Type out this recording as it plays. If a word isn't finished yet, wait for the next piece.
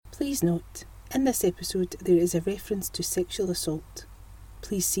Please note, in this episode there is a reference to sexual assault.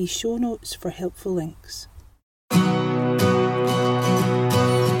 Please see show notes for helpful links.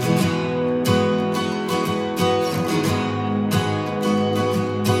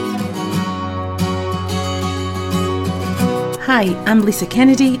 Hi, I'm Lisa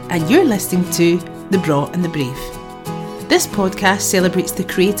Kennedy and you're listening to The Braw and the Brave. This podcast celebrates the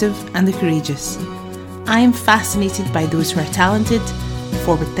creative and the courageous. I am fascinated by those who are talented,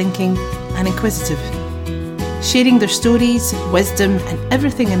 forward-thinking and inquisitive. Sharing their stories, wisdom and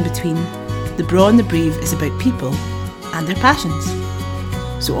everything in between, The Braw and the Brave is about people and their passions.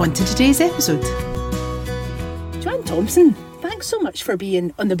 So on to today's episode. Joanne Thomson, thanks so much for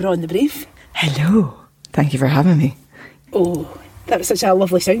being on The Braw and the Brave. Hello, thank you for having me. Oh, that was such a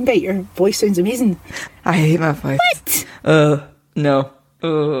lovely soundbite. Your voice sounds amazing. I hate my voice. What? No.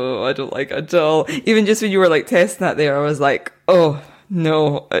 Oh, I don't like it at all. Even just when you were like testing that there, I was like, oh,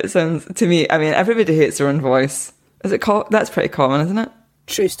 no. It sounds, to me, I mean, everybody hates their own voice. Is it that's pretty common, isn't it?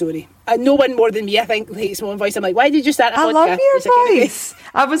 True story. No one more than me, I think, hates my own voice. I'm like, why did you start a podcast? I love your voice.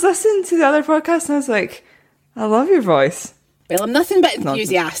 I was listening to the other podcast and I was like, I love your voice. Well, I'm nothing but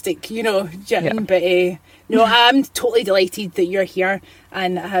enthusiastic, you know, Jim, yeah. But no, I'm totally delighted that you're here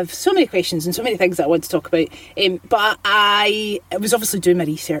and I have so many questions and so many things that I want to talk about. But I was obviously doing my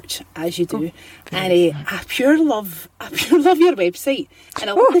research, as you do, and I pure love your website and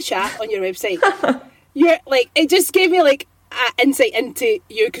I love the chat on your website. You're like, it just gave me like insight into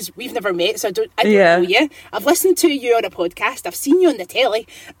you because we've never met, so I don't know you. I've listened to you on a podcast, I've seen you on the telly,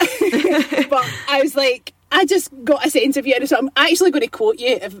 but I was like, I just got a sense of you, so I'm actually going to quote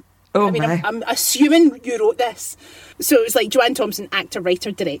you. I'm assuming you wrote this. So it was like Joanne Thomson, actor,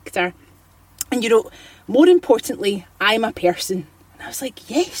 writer, director. And you wrote, more importantly, I'm a person. And I was like,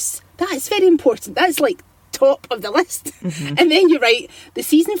 yes, that is very important. That's like top of the list. Mm-hmm. And then you write, the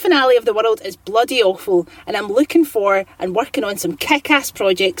season finale of The World is bloody awful and I'm looking for and working on some kick-ass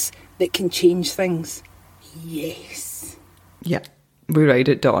projects that can change things. Yes. Yeah, we write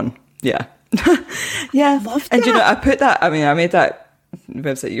it down. Yeah. Yeah, loved and that. You know, I made that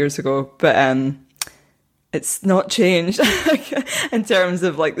website years ago, but it's not changed in terms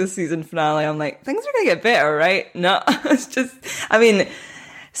of like the season finale. I'm like, things are gonna get better, right? No, it's just, I mean,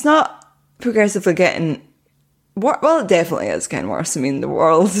 it's not progressively getting well, it definitely is getting worse. I mean, the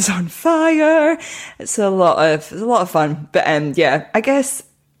world is on fire. It's a lot of fun, but yeah, I guess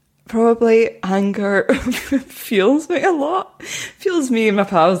probably anger fuels me a lot. Fuels me and my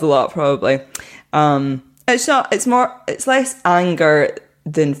pals a lot, probably. It's less anger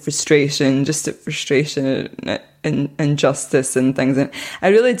than frustration, just a frustration and injustice and things. And it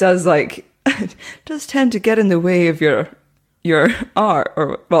really does does tend to get in the way of your art.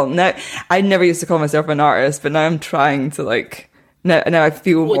 Or, well, now, I never used to call myself an artist, but now I'm trying to now I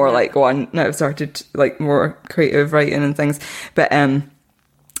feel more like one. Now I've started like more creative writing and things. But,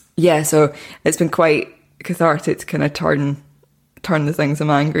 yeah, so it's been quite cathartic to kind of turn the things I'm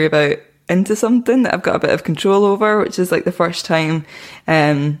angry about into something that I've got a bit of control over, which is like the first time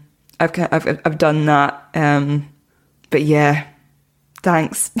I've done that. But yeah,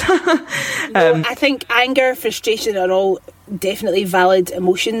 thanks. I think anger, frustration are all definitely valid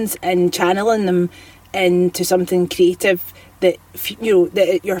emotions, and channeling them into something creative that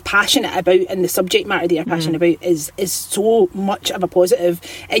that you're passionate about and the subject matter that you're passionate about is so much of a positive.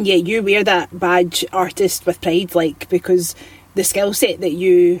 And yeah, you wear that badge, artist with pride, like, because the skill set that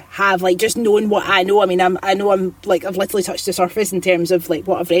you have, like, just knowing what I know. I mean, I know I'm like, I've literally touched the surface in terms of like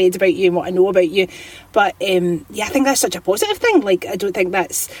what I've read about you and what I know about you, but yeah, I think that's such a positive thing. Like, I don't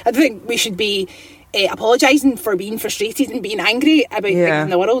think we should be apologising for being frustrated and being angry about things in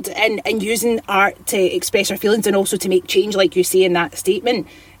the world, and using art to express our feelings and also to make change, like you say in that statement,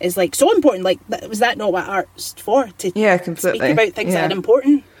 is like so important. Like, was that not what art's for? To completely speak about things that are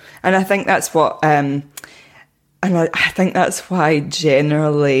important. And I think that's what and I think that's why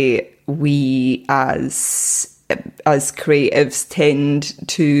generally we as creatives tend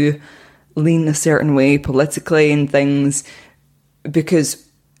to lean a certain way politically and things, because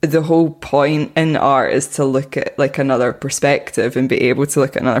the whole point in art is to look at like another perspective and be able to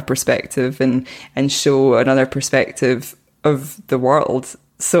look at another perspective and show another perspective of the world.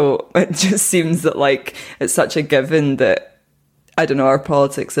 So it just seems that like it's such a given that, I don't know, our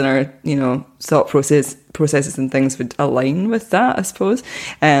politics and our, thought processes and things would align with that, I suppose,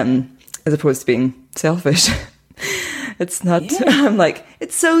 as opposed to being selfish. It's not, I'm like,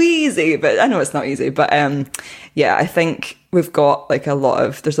 it's so easy, but I know it's not easy. But yeah, I think we've got like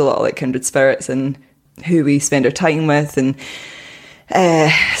there's a lot of like kindred spirits in who we spend our time with. And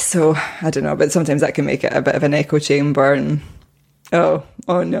so I don't know, but sometimes that can make it a bit of an echo chamber. And Oh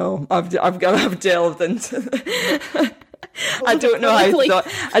no! I've delved into. I don't know how to talk.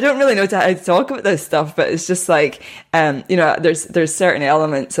 I don't really know how to talk about this stuff, but it's just like, there's certain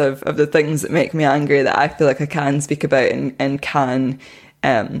elements of the things that make me angry that I feel like I can speak about and can.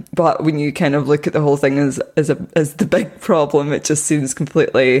 But when you kind of look at the whole thing as the big problem, it just seems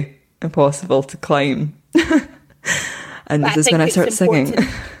completely impossible to climb. And this is when I start singing.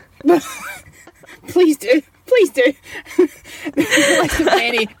 Please do. There's a list of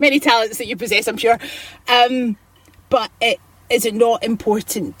many talents that you possess, I'm sure. But is it not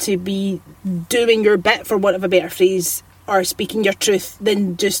important to be doing your bit, for want of a better phrase, or speaking your truth,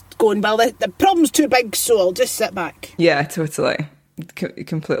 than just going, well, the problem's too big, so I'll just sit back? Yeah, totally.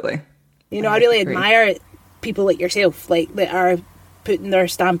 Completely. You know, I really admire people like yourself, like, that are putting their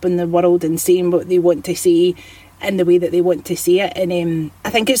stamp in the world and saying what they want to say in the way that they want to say it. And I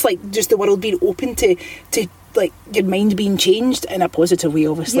think it's like just the world being open to like your mind being changed in a positive way,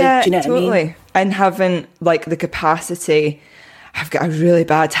 obviously. Yeah, do you know totally. what I mean? And having like the capacity. I've got a really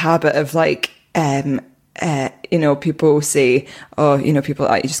bad habit of like, people say, oh, you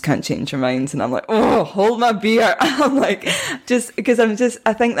just can't change your minds. And I'm like, oh, hold my beer. I'm like, just because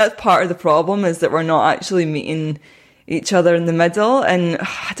I think that's part of the problem, is that we're not actually meeting each other in the middle. And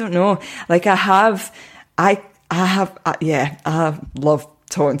I don't know, like I have loved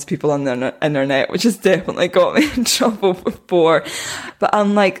talking to people on the internet, which has definitely got me in trouble before. But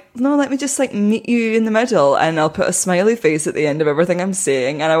I'm like, no, let me just like meet you in the middle, and I'll put a smiley face at the end of everything I'm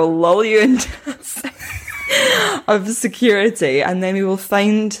saying, and I will lull you into of security, and then we will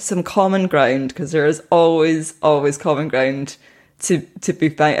find some common ground, because there is always common ground to be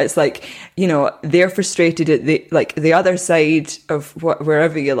found. It's like, they're frustrated at the other side of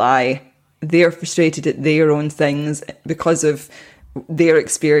wherever you lie. They're frustrated at their own things because of their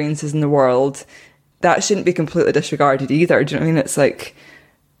experiences in the world. That shouldn't be completely disregarded either. Do you know what I mean? It's like,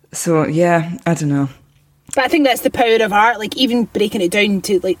 so yeah, I don't know. But I think that's the power of art, like even breaking it down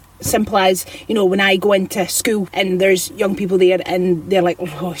to like simple as, when I go into school and there's young people there and they're like,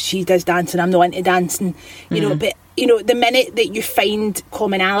 oh, she does dancing, I'm not into dancing, but the minute that you find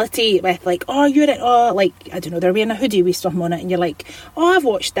commonality with like, oh, like, I don't know, they're wearing a hoodie with something on it, and you're like, oh, I've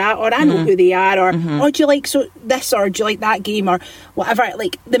watched that, or I know who they are, or oh, do you like this, or do you like that game, or whatever.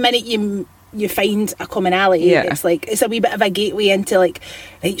 Like the minute you find a commonality, it's like, it's a wee bit of a gateway into like,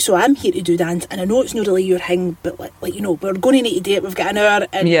 right, so I'm here to do dance, and I know it's not really your thing, but like we're going to need to do it, we've got an hour,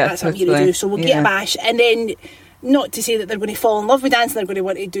 and that's what I'm here to do, so we'll get a bash. And then, not to say that they're going to fall in love with dance and they're going to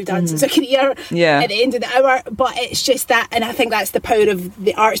want to do dance as a career at the end of the hour, but it's just that, and I think that's the power of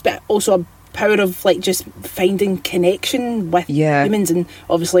the arts, but also a power of like just finding connection with humans, and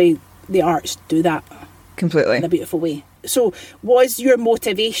obviously the arts do that completely in a beautiful way. So was your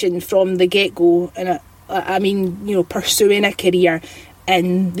motivation from the get-go, and pursuing a career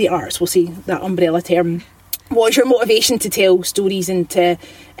in the arts, we'll see that umbrella term, was your motivation to tell stories and to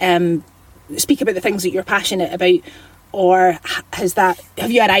speak about the things that you're passionate about, or have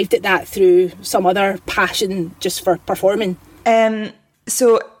you arrived at that through some other passion just for performing?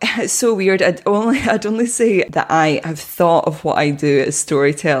 So it's so weird. I'd only say that I have thought of what I do as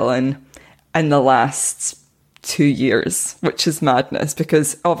storytelling in the last 2 years, which is madness,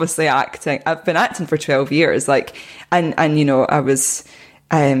 because obviously I've been acting for 12 years, like, and I was,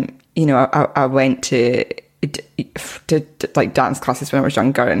 I went to like dance classes when I was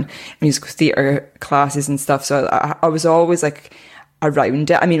younger, and musical theatre classes and stuff, so I was always like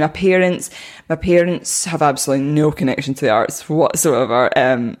around it. I mean, my parents have absolutely no connection to the arts whatsoever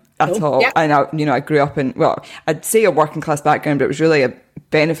at all. Yeah. And I grew up in, well, I'd say a working class background, but it was really a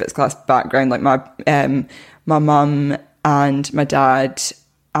benefits class background. Like my mum and my dad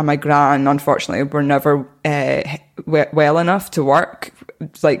and my gran, unfortunately, were never well enough to work,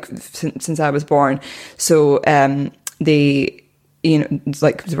 like since I was born. So they,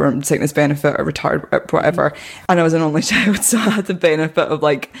 like, they were sickness benefit or retired, whatever. And I was an only child, so I had the benefit of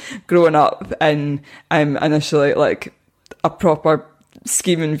like growing up in initially like a proper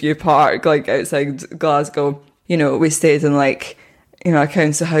scheming view park, like outside Glasgow. We stayed in like, a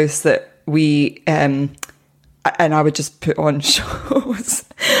council house that we and I would just put on shows.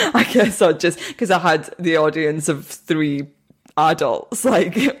 I guess because I had the audience of 3 adults,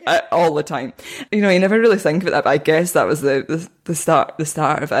 like, all the time. You never really think about that, but I guess that was the start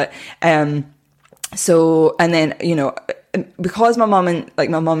of it. So, and then, because my mum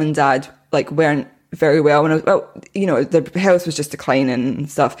and dad, like, weren't very well when their health was just declining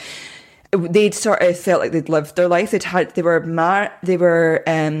and stuff. They'd sort of felt like they'd lived their life. They were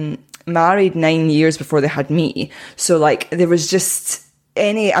married 9 years before they had me. So like there was just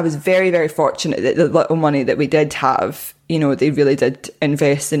I was very, very fortunate that the little money that we did have, you know, they really did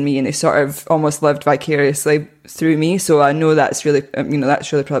invest in me, and they sort of almost lived vicariously through me. So I know that's really, you know,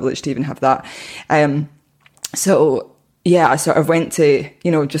 that's really privileged to even have that. So yeah, I sort of went to,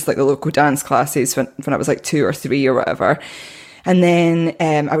 you know, just like the local dance classes when I was like 2 or 3 or whatever. And then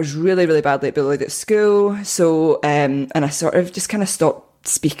I was really, really badly bullied at school. So, and I sort of just kind of stopped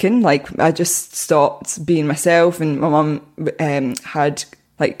speaking. Like, I just stopped being myself. And my mum had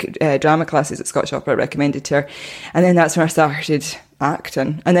like drama classes at Scottish Opera recommended to her. And then that's when I started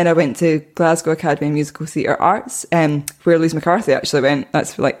acting. And then I went to Glasgow Academy of Musical Theatre Arts, where Louise McCarthy actually went.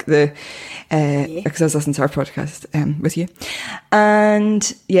 That's like the, because I was listening to our podcast with you.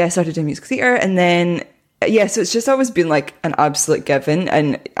 And yeah, I started doing musical theatre. And then, yeah, so it's just always been like an absolute given.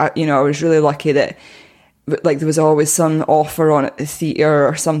 And, you know, I was really lucky that like there was always some offer on at the theatre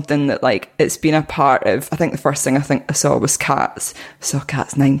or something that like it's been a part of. I think the first thing I saw was Cats. I saw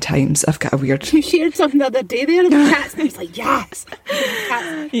Cats 9 times. I've got a weird... You shared something the other day there about Cats, and I was like, yes!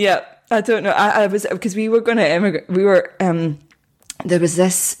 Cats. Yeah, I don't know. I was... Because we were going to immigrate. We were... there was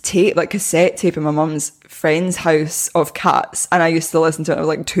this tape, like cassette tape in my mum's friend's house of Cats, and I used to listen to it when I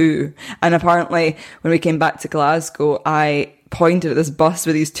was like 2. And apparently when we came back to Glasgow, I pointed at this bus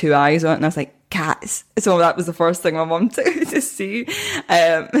with these 2 eyes on it, and I was like, Cats. So that was the first thing my mum took me to see.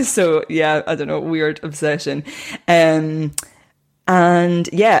 So yeah, I don't know, weird obsession. And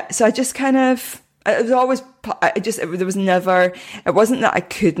yeah, so I just kind of, it was always, there was never, it wasn't that I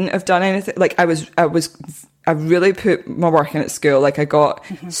couldn't have done anything. Like I really put my work in at school. Like I got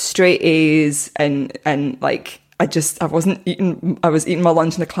straight A's and like, I was eating my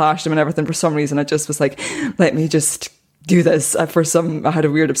lunch in the classroom and everything. For some reason, I just was like, let me just do this. I had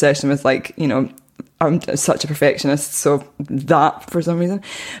a weird obsession with like, you know, I'm such a perfectionist, so that for some reason.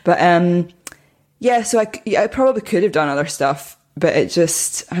 But yeah, so I probably could have done other stuff, but it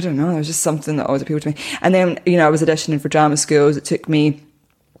just, I don't know, it was just something that always appealed to me. And then, you know, I was auditioning for drama schools. It took me,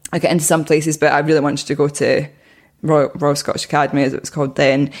 I got into some places, but I really wanted to go to Royal Scottish Academy, as it was called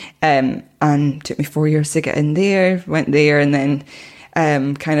then, and it took me 4 years to get in there. Went there, and then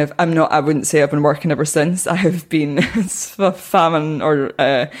I wouldn't say I've been working ever since. I have been famine or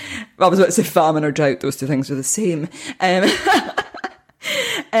I was about to say famine or drought. Those two things are the same.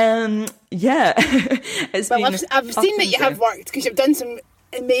 Yeah, I've seen that you have worked because you've done some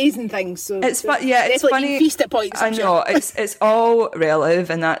amazing things. So it's it's funny. Feast at points. I know it's all relative,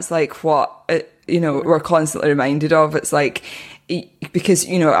 and that's like what you know we're constantly reminded of. It's like, because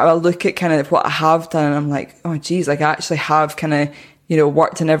you know I'll look at kind of what I have done, and I'm like, oh geez, like I actually have kind of, you know,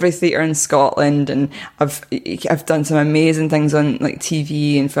 worked in every theatre in Scotland, and I've done some amazing things on like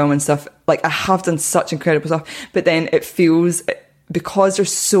TV and film and stuff. Like I have done such incredible stuff, but then it feels, because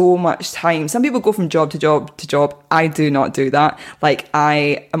there's so much time. Some people go from job to job to job. I do not do that. Like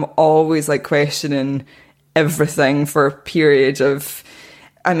I am always like questioning everything for a period of,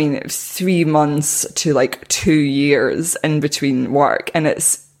 I mean, 3 months to like 2 years in between work, and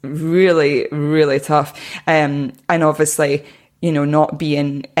it's really, really tough. And obviously, you know, not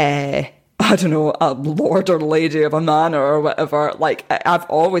being I don't know, a lord or lady of a manor or whatever. Like I've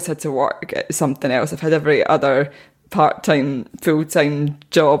always had to work at something else. I've had every other part-time, full-time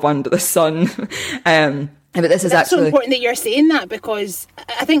job under the sun. But this is actually so important that you're saying that, because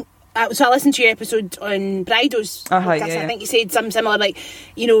I think so I listened to your episode on Brido's podcast. Yeah. I think you said something similar, like,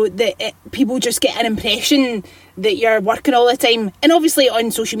 you know, that people just get an impression that you're working all the time. And obviously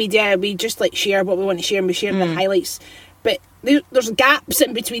on social media we just like share what we want to share, and we share the highlights, but there's gaps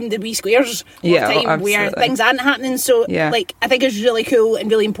in between the wee squares of time where things aren't happening. So like I think it's really cool and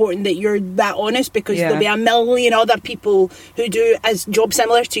really important that you're that honest, because there'll be a million other people who do as jobs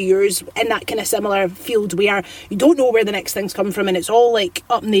similar to yours in that kind of similar field, where you don't know where the next thing's come from, and it's all like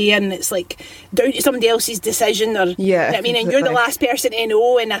up in the air, and it's like down to somebody else's decision, or you know what I mean, and you're the last person to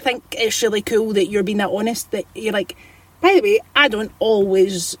know. And I think it's really cool that you're being that honest, that you're like, by the way, I don't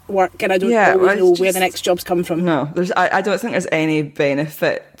always work, and I don't always know where the next jobs come from. No, I don't think there's any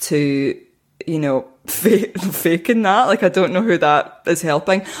benefit to, you know, faking that. Like, I don't know who that is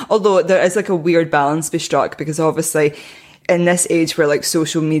helping. Although there is like a weird balance to be struck, because obviously in this age where like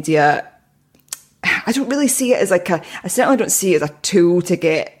social media, I don't really see it as like I certainly don't see it as a tool to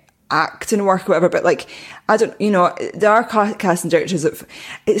get acting work or whatever, but like, I don't, you know, there are casting directors that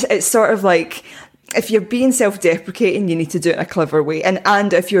it's sort of like, if you're being self-deprecating, you need to do it in a clever way.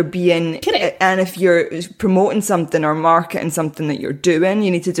 And if you're being, and if you're promoting something or marketing something that you're doing, you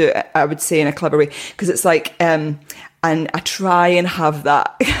need to do it, I would say, in a clever way. Because it's like, and I try and have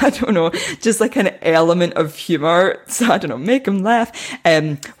that, I don't know, just like an element of humour. So I don't know, make them laugh,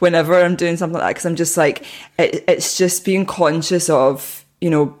 whenever I'm doing something like that. Because I'm just like, it's just being conscious of, you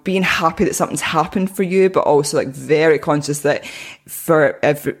know, being happy that something's happened for you, but also like very conscious that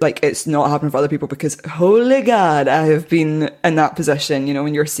it's not happening for other people, because holy God, I have been in that position, you know,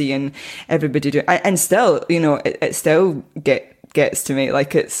 when you're seeing everybody do, and still, you know, it still gets to me.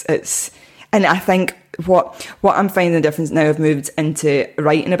 Like it's, and I think what I'm finding the difference now, I've moved into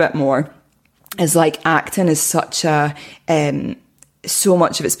writing a bit more, is like acting is such a, so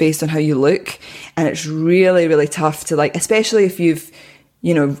much of it's based on how you look, and it's really, really tough to, like, especially if you've,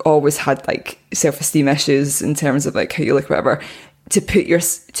 you know, always had like self-esteem issues in terms of like how you look, whatever, to put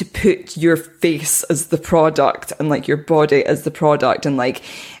your face as the product and like your body as the product, and like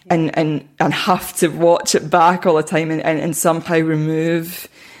and have to watch it back all the time, and somehow remove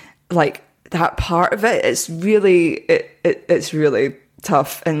like that part of it. It's really it's really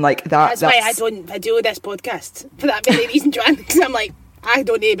tough, and like that's why I do this podcast, for that very reason, Joanne, because I'm like, I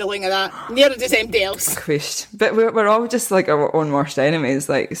don't need to be looking at that. Neither does anybody else. But we're all just like our own worst enemies.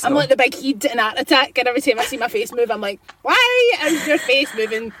 Like, so. I'm like the big head in Art Attack, and every time I see my face move, I'm like, why is your face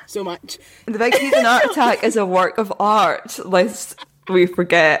moving so much? The big head in Art Attack is a work of art, lest we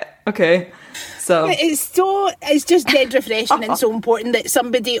forget. Okay, so it's just dead refreshing and so important that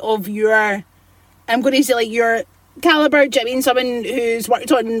somebody of your, I'm going to say like your calibre, do you know what I mean? Someone who's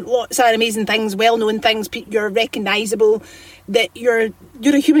worked on lots of amazing things, well-known things, you're recognisable, that you're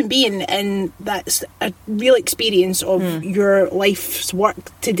a human being, and that's a real experience of your life's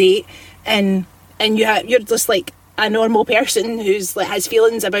work to date, and you're just like a normal person who's like has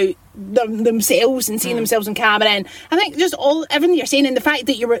feelings about themselves and seeing themselves on camera. And I think just everything you're saying, and the fact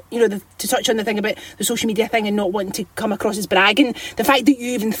that you were, you know, to touch on the thing about the social media thing and not wanting to come across as bragging, the fact that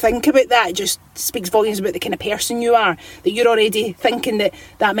you even think about that just speaks volumes about the kind of person you are, that you're already thinking that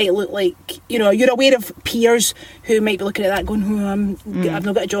might look like, you know, you're aware of peers who might be looking at that going, I've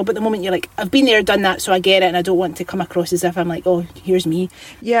not got a job at the moment. You're like, I've been there, done that, so I get it, and I don't want to come across as if I'm like, oh, here's me.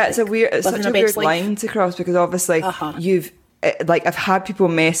 Yeah, it's such a weird line to cross, because obviously I've had people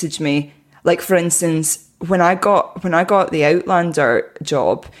message me, like, for instance, when I got the Outlander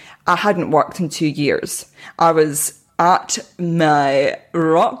job, I hadn't worked in 2 years. I was at my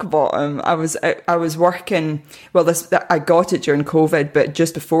rock bottom. I was working, I got it during COVID, but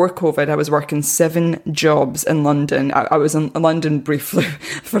just before COVID, I was working 7 jobs in London. I was in London briefly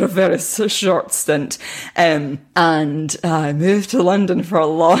for a very short stint, and I moved to London for a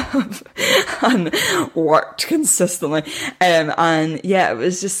lot and worked consistently. And yeah, it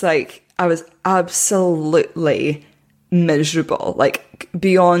was just like, I was absolutely miserable, like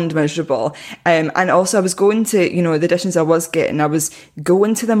beyond miserable. And also I was going to, you know, the auditions I was getting, I was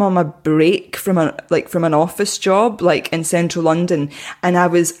going to them on my break from an office job, like in central London, and I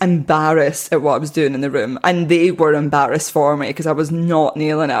was embarrassed at what I was doing in the room, and they were embarrassed for me because I was not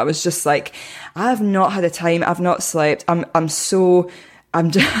nailing it. I was just like, I've not had a time, I've not slept, I'm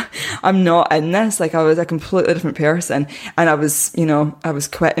not in this. Like, I was a completely different person, and I was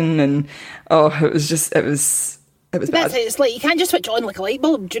quitting, and it was bad. It's like, you can't just switch on like a light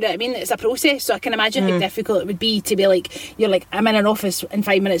bulb, do you know what I mean? It's a process, so I can imagine how difficult it would be to be like, you're like, I'm in an office and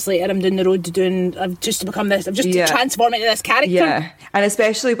 5 minutes later I'm down the road I've just become this, I've just transformed into this character. Yeah, and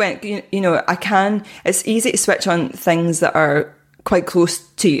especially when, you know, it's easy to switch on things that are quite close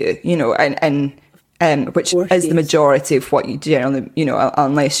to you, you know, and which is the majority of what you generally, you know,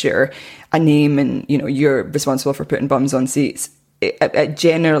 unless you're a name and, you know, you're responsible for putting bums on seats.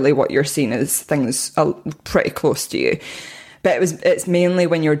 Generally what you're seeing is things pretty close to you. But it's mainly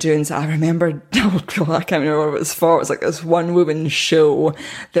when you're doing, so I remember, oh God, I can't remember what it was for. It was like this one woman show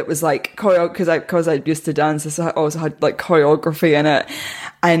that was like, because I used to dance, so I also had like choreography in it.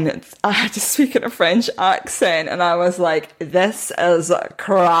 And I had to speak in a French accent, and I was like, this is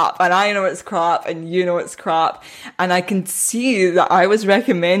crap. And I know it's crap, and you know it's crap. And I can see that I was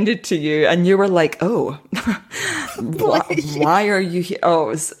recommended to you, and you were like, oh, why are you here? Oh, it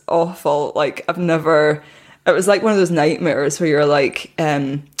was awful. Like, it was like one of those nightmares where you're like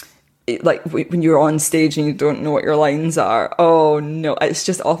when you're on stage and you don't know what your lines are. Oh no, it's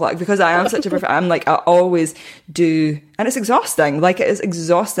just awful. Like, because I am such a I'm like, I always do, and it's exhausting. Like, it is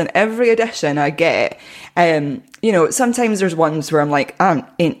exhausting. Every audition I get, you know, sometimes there's ones where I'm like, I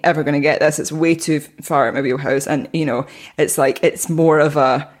ain't ever going to get this. It's way too far at my wheelhouse. And, you know, it's like, it's more of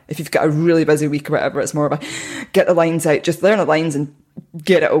a, if you've got a really busy week or whatever, it's more of a, get the lines out, just learn the lines and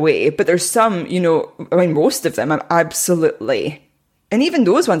get it away. But there's some, you know, I mean, most of them I'm absolutely, and even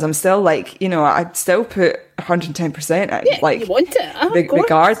those ones I'm still like, you know, I'd still put 110% in. Yeah, like, you want it,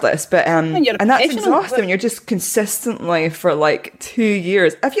 regardless. But and that's exhausting when but you're just consistently for like 2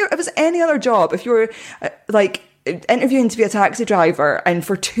 years. If it was any other job, if you were like interviewing to be a taxi driver, and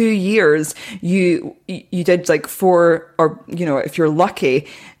for 2 years you did like 4, or if you're lucky,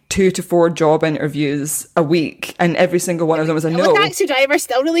 2 to 4 job interviews a week, and every single one of them was a no. A taxi driver's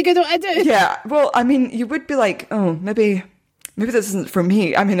still really good at what I do. Yeah, well, I mean, you would be like, oh, maybe this isn't for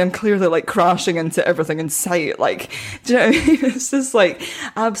me. I mean, I'm clearly like crashing into everything in sight. Like, do you know what I mean? It's just like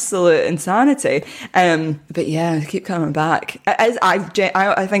absolute insanity. But yeah, keep coming back. I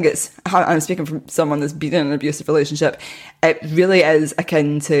think it's, I'm speaking from someone that's been in an abusive relationship. It really is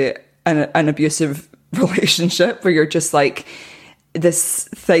akin to an abusive relationship where you're just like this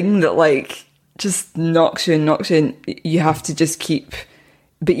thing that like just knocks you and you have to just keep.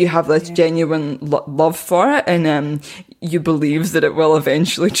 But you have this genuine love for it, and you believe that it will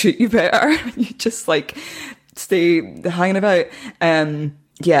eventually treat you better. You just like stay hanging about.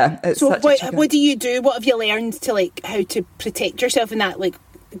 It's so what do you do? What have you learned to like how to protect yourself in that? Like,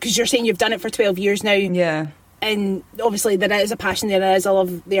 because you're saying you've done it for 12 years now. Yeah. And obviously there is a passion there is a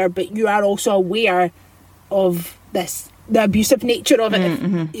love there, but you are also aware of the abusive nature of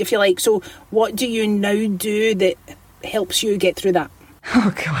it, if you like. So what do you now do that helps you get through that?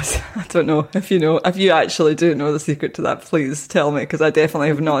 Oh God, I don't know. If you actually do know the secret to that, please tell me, because I definitely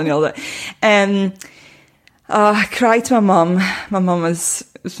have not nailed it. I cry to my mum. My mum is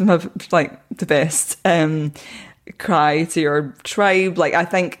like the best. Cry to your tribe. Like, I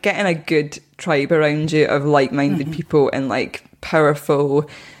think getting a good tribe around you of like-minded people and like powerful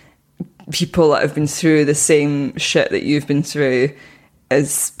people that have been through the same shit that you've been through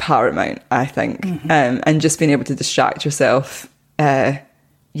is paramount, I think. And just being able to distract yourself. And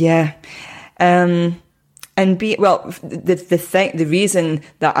the reason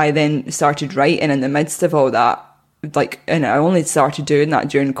that I then started writing in the midst of all that, like, and I only started doing that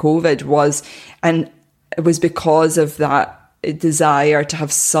during COVID was because of that desire to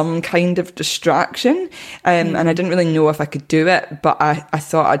have some kind of distraction. And I didn't really know if I could do it, but I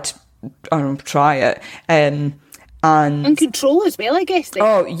thought I'd try it. And control as well, I guess. Like.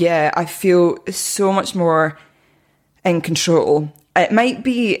 Oh yeah, I feel so much more in control. It might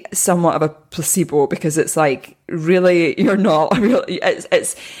be somewhat of a placebo, because it's like, really, you're not really,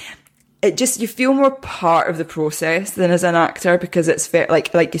 it just, you feel more part of the process than as an actor, because it's very,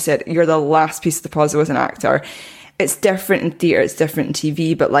 like you said, you're the last piece of the puzzle as an actor. It's different in theatre, it's different in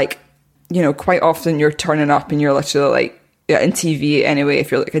TV, but like, quite often you're turning up and you're literally like, in TV anyway, if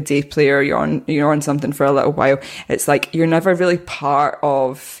you're like a day player, you're on something for a little while, it's like, you're never really part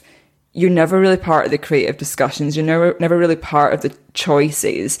of the creative discussions. You're never really part of the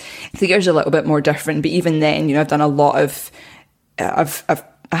choices. Theatre's a little bit more different, but even then, I've done a lot of, I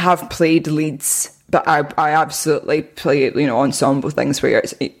have played leads, but I absolutely play, ensemble things where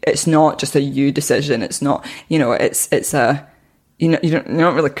it's not just a you decision. It's not, it's a, you're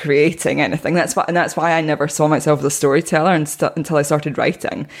not really creating anything. That's why I never saw myself as a storyteller until I started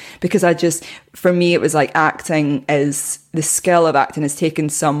writing, because for me, it was like the skill of acting is taking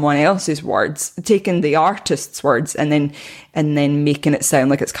someone else's words, taking the artist's words, and then making it sound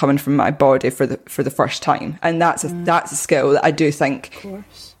like it's coming from my body for the first time. And that's a skill that I do think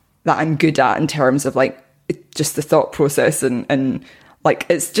that I'm good at, in terms of like just the thought process and like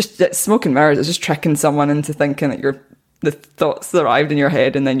it's smoke and mirrors. It's just tricking someone into thinking that the thoughts arrived in your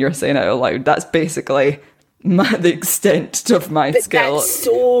head and then you're saying it out loud. That's basically the extent of my skill. That's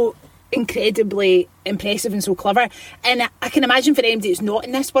so incredibly impressive and so clever. And I can imagine for anybody that's not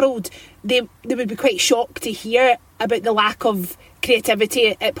in this world, they would be quite shocked to hear about the lack of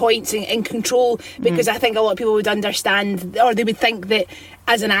creativity at points and control, because I think a lot of people would understand, or they would think that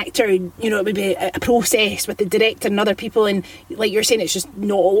as an actor, it would be a process with the director and other people, and like you're saying, it's just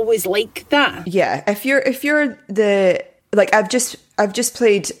not always like that. Yeah, if you're the, like, I've just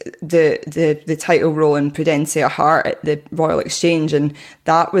played the title role in Prudencia Hart at the Royal Exchange, and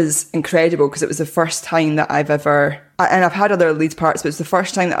that was incredible because it was the first time that I've ever, and I've had other lead parts, but it's the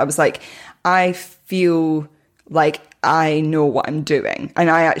first time that I was like, I feel like I know what I'm doing. And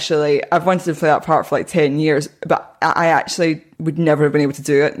I've wanted to play that part for like 10 years, but I actually would never have been able to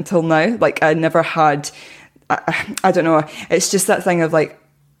do it until now. Like, I never had, I don't know, it's just that thing of like,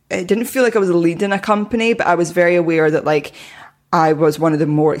 it didn't feel like I was a lead in a company, but I was very aware that like I was one of the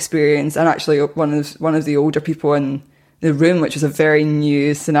more experienced and actually one of the older people in the room, which was a very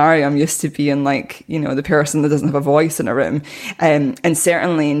new scenario. I'm used to being like, the person that doesn't have a voice in a room. And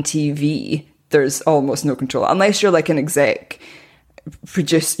certainly in TV, there's almost no control unless you're like an exec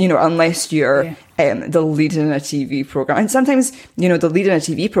produce, unless you're the lead in a TV program. And sometimes, the lead in a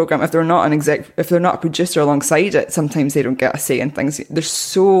TV program, if they're not an exec, if they're not a producer alongside it, sometimes they don't get a say in things. There's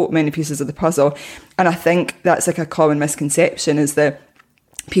so many pieces of the puzzle. And I think that's like a common misconception is that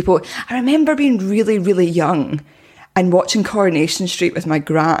people, I remember being really, really young and watching Coronation Street with my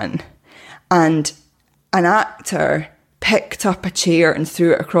gran, and an actor picked up a chair and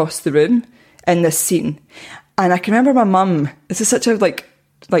threw it across the room in this scene. And I can remember my mum, this is such a like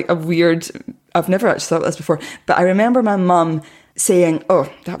a weird, I've never actually thought of this before, but I remember my mum saying,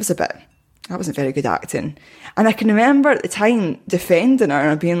 oh, that wasn't very good acting. And I can remember at the time defending her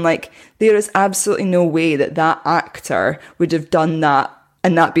and being like, there is absolutely no way that actor would have done that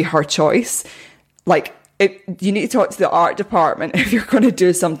and that be her choice. Like, you need to talk to the art department if you're going to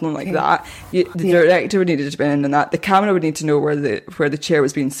do something like that. The director would need to be in on that. The camera would need to know where the chair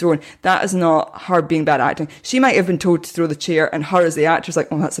was being thrown. That is not her being bad acting. She might have been told to throw the chair, and her as the actor's like,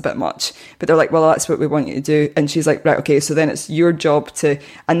 oh, that's a bit much. But they're like, well, that's what we want you to do. And she's like, right, okay, so then it's your job to...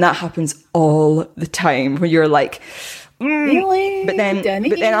 And that happens all the time where you're like... Really? But then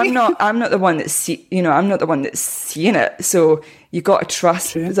I'm not the one that's I'm not the one that's seeing it. So you got to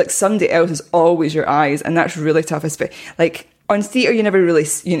trust. True. It's like somebody else is always your eyes, and that's really tough. Like on theatre, you never really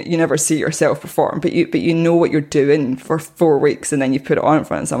you never see yourself perform, but you know what you're doing for 4 weeks, and then you put it on in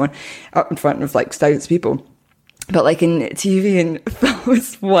front of someone, up in front of like thousands of people. But like in TV and film,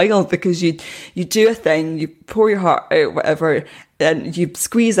 it's wild because you do a thing, you pour your heart out, whatever, and you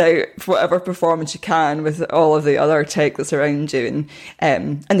squeeze out whatever performance you can with all of the other tech that's around you,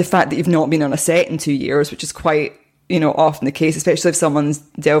 and the fact that you've not been on a set in 2 years, which is quite often the case, especially if someone's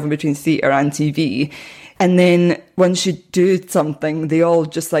delving between theatre and TV. And then once you do something, they all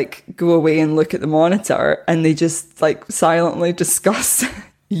just like go away and look at the monitor, and they just like silently discuss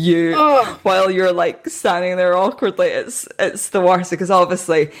you while you're like standing there awkwardly. It's the worst, because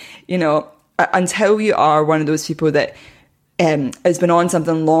obviously, until you are one of those people that has been on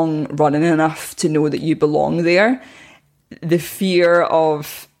something long running enough to know that you belong there, the fear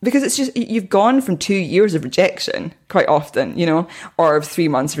of, because it's just, you've gone from 2 years of rejection quite often, or 3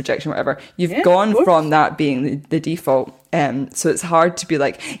 months of rejection, whatever. You've gone from that being the default. So it's hard to be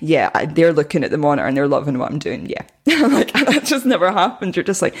like, yeah, they're looking at the monitor and they're loving what I'm doing. Yeah. Like, that just never happens. You're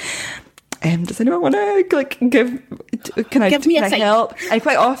just like, does anyone want to like can I help? And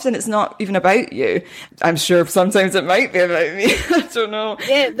quite often it's not even about you. I'm sure sometimes it might be about me. I don't know.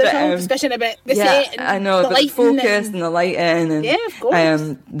 Yeah, there's a whole discussion about the set and I know, the focus and the lighting and of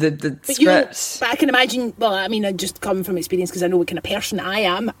course. The scripts. But I can imagine, well, I mean, I just come from experience because I know what kind of person I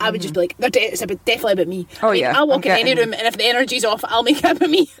am. I would just be like, it's definitely about me. Oh, yeah. I'll walk in any room, and if the energy's off, I'll make it about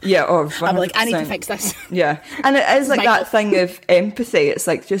me. Yeah, 100%. I'll be like, I need to fix this. Yeah. And it is like that thing of empathy. It's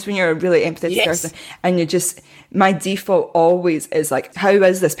like just when you're a really empathetic person, and you just, my default always is like, how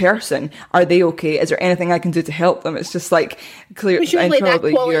is this person? Are they okay? Is there anything I can do to help them? It's just like clear. But surely that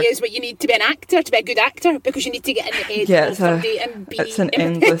quality is what you need to be an actor, to be a good actor, because you need to get in the head of somebody and be it's an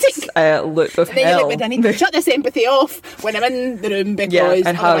empathetic. Endless loop of and then hell. You're like, I need to shut this empathy off when I'm in the room, because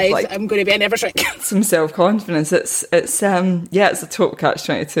otherwise I'm going to be a never shrink. Some self-confidence. It's a total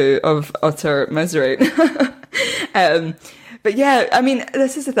catch-22 of utter misery. But yeah, I mean,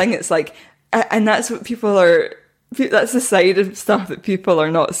 this is the thing. It's like, and that's what that's the side of stuff that people are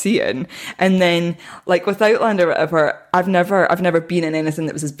not seeing. And then like with Outlander or whatever, I've never been in anything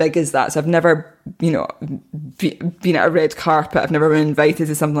that was as big as that. So I've never, been at a red carpet. I've never been invited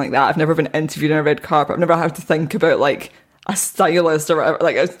to something like that. I've never been interviewed on a red carpet. I've never had to think about like a stylist or whatever.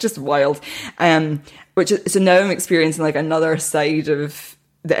 Like, it's just wild. So now I'm experiencing like another side of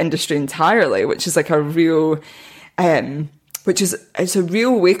the industry entirely, which is like a real, it's a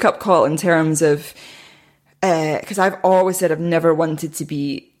real wake up call in terms of, because I've always said I've never wanted to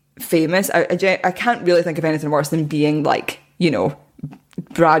be famous. I can't really think of anything worse than being like,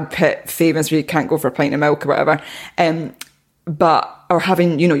 Brad Pitt famous, where you can't go for a pint of milk or whatever. Or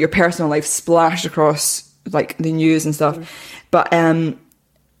having, your personal life splashed across like the news and stuff. But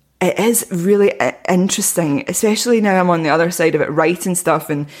it is really interesting, especially now I'm on the other side of it, writing stuff,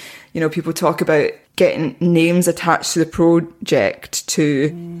 and people talk about getting names attached to the project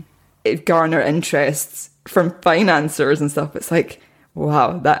to garner interests from financiers and stuff. It's like,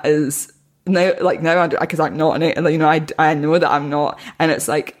 wow, that is now because I'm not in it, and I know that I'm not, and it's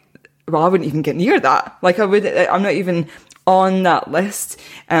like, well, I wouldn't even get near that. Like I'm not even on that list.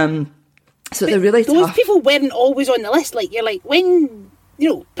 So they're really tough. Those people weren't always on the list. Like, you're like, when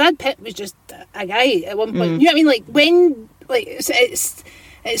Brad Pitt was just a guy at one point. You know what I mean? Like, when, like,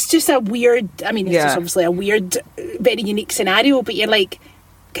 it's just a weird, I mean, it's just obviously a weird, very unique scenario, but you're like,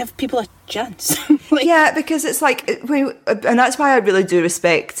 give people a chance. Yeah, because it's like, and that's why I really do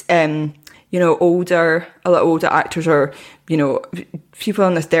respect, a lot older actors, or, people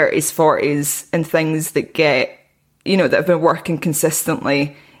in their 30s, 40s, and things that get, that have been working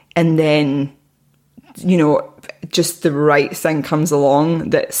consistently and then you know, just the right thing comes along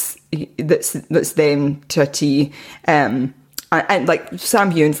that's them to a T. And like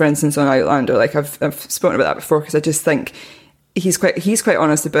Sam Hewn, for instance, on Outlander, like I've spoken about that before, because I just think he's quite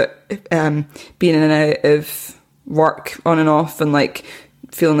honest about being in and out of work on and off, and like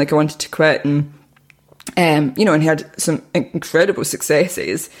feeling like I wanted to quit, and you know, and he had some incredible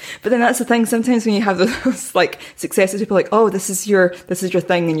successes. But then that's the thing, sometimes when you have those like successes, people are like, oh, this is your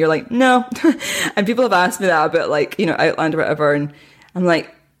thing, and you're like, no. And people have asked me that about, like, you know, Outlander or whatever, and I'm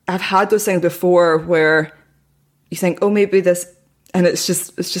like, I've had those things before where you think, oh, maybe this, and it's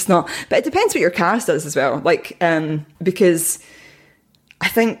just not. But it depends what your cast does as well, like, because I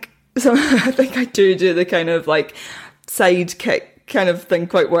think I do the kind of like sidekick kind of thing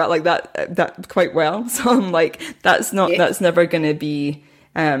quite well, like that quite well. So I'm like, that's never going to be.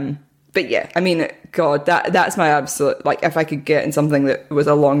 But yeah, I mean, God, that's my absolute, like, if I could get in something that was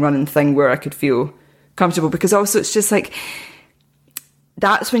a long running thing where I could feel comfortable, because also it's just like,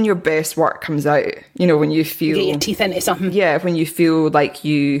 that's when your best work comes out, you know, when you feel... You get your teeth into something. Yeah, when you feel like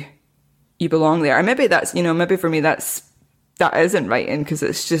you belong there. And maybe that's, you know, maybe for me that isn't writing, because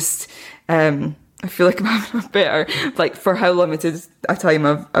it's just... I feel like I'm having a better... Like, for how limited a time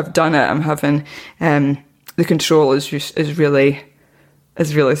I've done it, I'm having... the control is really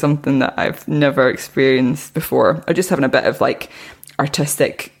something that I've never experienced before. I'm just having a bit of, like,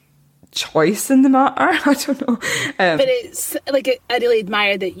 artistic choice in the matter. I don't know. But it's like, I really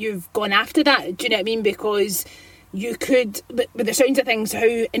admire that you've gone after that. Do you know what I mean? Because you could, with the sounds of things,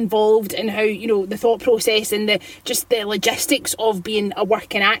 how involved and how, you know, the thought process and the logistics of being a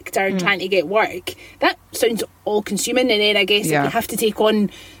working actor trying to get work, that sounds all consuming. And then I guess if you have to take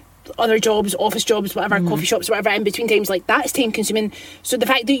on other jobs, office jobs, whatever, coffee shops, whatever, in between times, like, that's time consuming. So the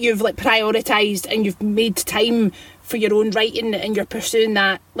fact that you've like prioritised and you've made time for your own writing and you're pursuing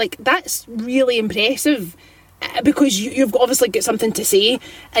that, like, that's really impressive, because you've obviously got something to say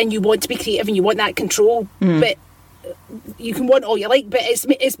and you want to be creative and you want that control, but you can want all you like, but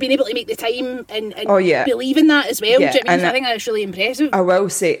it's being able to make the time and believe in that as well. Do you know what I mean? So I think that's really impressive. I will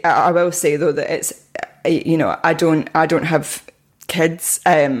say though that it's, you know, I don't have kids.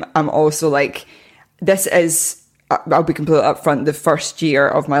 I'm also like, this is, I'll be completely upfront, the first year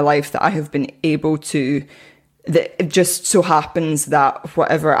of my life that I have been able to, that it just so happens that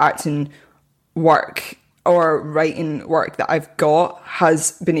whatever acting work or writing work that I've got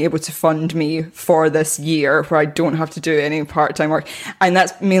has been able to fund me for this year, where I don't have to do any part-time work. And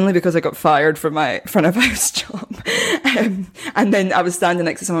that's mainly because I got fired from my front of house job. And then I was standing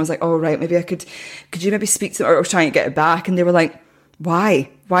next to someone, I was like, oh, right, maybe could you maybe speak to them, or I was trying to get it back. And they were like, why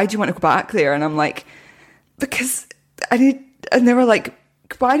do you want to go back there? And I'm like, because I need, and they were like,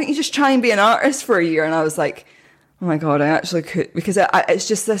 why don't you just try and be an artist for a year? And I was like, oh my God, I actually could, because it's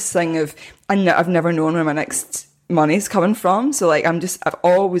just this thing of, I've never known where my next money's coming from. So like, I've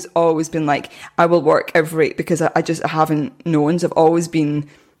always been like, I will work because I haven't known. So I've always been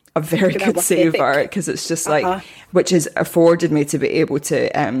a very good saver, because it's just like, which has afforded me to be able to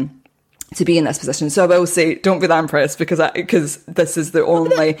be in this position. So I will say, don't be that impressed, because this is the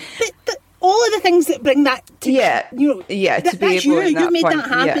only... all of the things that bring that to, you know, to be able you've made that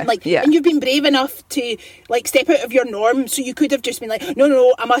happen, and you've been brave enough to like step out of your norm. So you could have just been like,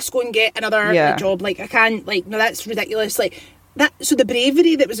 no, I must go and get another job, like I can't, like, no, that's ridiculous, like that. So the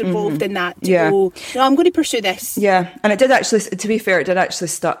bravery that was involved in that to go, no, I'm going to pursue this. And it did actually, to be fair, it did actually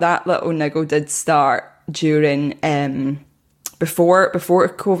start, that little niggle did start during before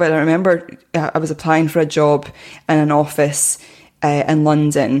COVID. I remember I was applying for a job in an office in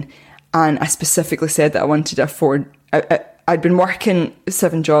London, and I specifically said that I wanted to afford... I'd been working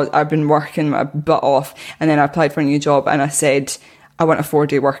 7 jobs, I'd been working my butt off, and then I applied for a new job, and I said, I want a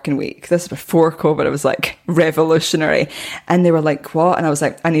 4-day working week. This is before COVID. It was like revolutionary. And they were like, what? And I was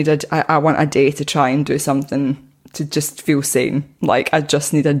like, I want a day to try and do something to just feel sane. Like, I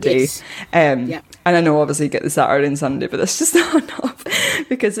just need a day. Yes. And I know obviously you get the Saturday and Sunday, but that's just not enough,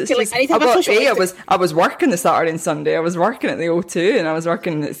 because it's just, I was working the Saturday and Sunday, I was working at the O2, and I was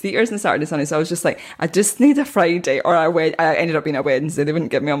working at theatres on Saturday and Sunday, so I was just like, I just need a Friday, or I ended up being a Wednesday. They wouldn't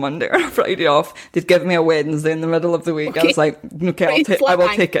give me a Monday or a Friday off. They'd give me a Wednesday in the middle of the week. I was like, okay, I will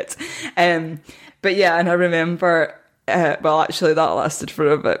take it. But yeah, and I remember, well, actually that lasted for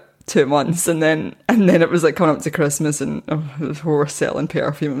about 2 months, and then it was like coming up to Christmas, and we were selling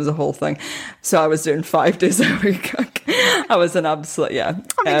perfume. It was a whole thing. So I was doing 5 days a week. I was an absolute I'm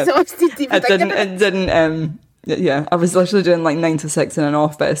exhausted. I was literally doing like 9 to 6 in an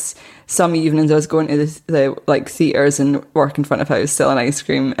office. Some evenings I was going to the like theatres and working in front of house selling ice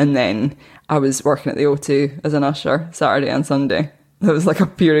cream, and then I was working at the O2 as an usher Saturday and Sunday. There was like a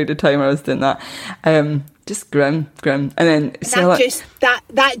period of time I was doing that. Just grim. And then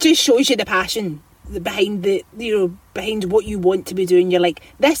that just shows you the passion behind behind what you want to be doing. You're like,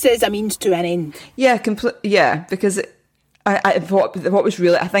 this is a means to an end. Yeah, because what was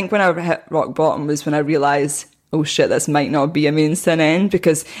really, I think when I hit rock bottom was when I realised, oh shit, this might not be a means to an end,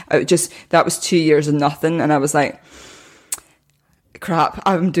 because that was 2 years of nothing, and I was like, crap,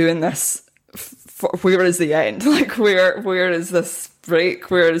 I'm doing this. Where is the end? Like, where is this break?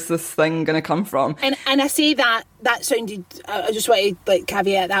 Where is this thing going to come from? And I say that sounded, I just want to like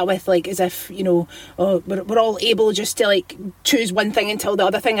caveat that with like, as if, we're all able just to like choose one thing until the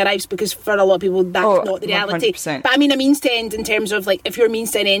other thing arrives, because for a lot of people that's not the reality. 100%. But I mean, a means to end in terms of like, if your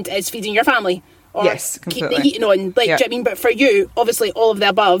means to an end is feeding your family, or yes, keep the heating on, like, do you know what I mean? But for you, obviously, all of the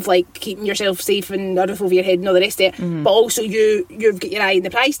above, like keeping yourself safe and a roof over your head and all the rest of it. Mm. But also, you've got your eye on the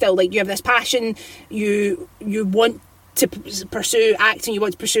prize still. Like, you have this passion. You want to pursue acting. You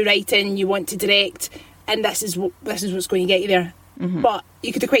want to pursue writing. You want to direct, and this is what's going to get you there. Mm-hmm. But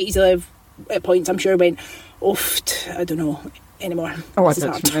you could have quite easily have, at points, I'm sure, went, I don't know anymore. Oh, I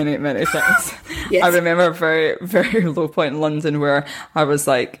did many times. Yes. I remember a very, very low point in London where I was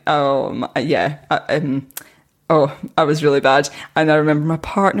like, I was really bad. And I remember my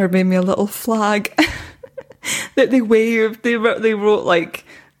partner made me a little flag that they waved. They wrote like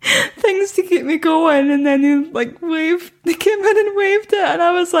things to keep me going, and then they came in and waved it, and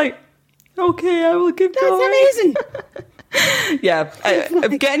I was like, okay, I will keep going. That's amazing. Yeah,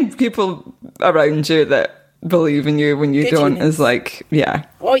 getting people around you that believe in you when you don't is like, yeah.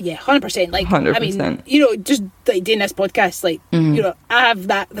 Oh yeah, 100%. Like, 100%. I mean, just like doing this podcast, like, I have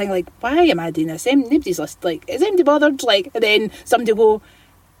that thing like, why am I doing this? Nobody's listening. Like, is anybody bothered? Like, and then somebody will go,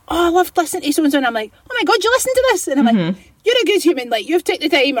 oh, I love listening to so-and-so, and I'm like, oh my God, you listen to this? And I'm like, you're a good human, like, you've taken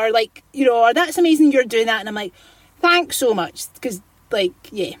the time, or like, or that's amazing you're doing that, and I'm like, thanks so much, because like,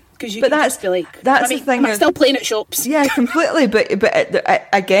 yeah. Because you can just be like, that's the thing. I'm still playing at shops. Yeah, completely. But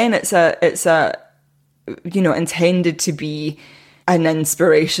again, it's a intended to be an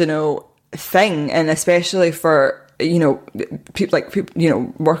inspirational thing, and especially for people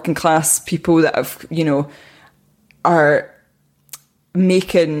working class people that have are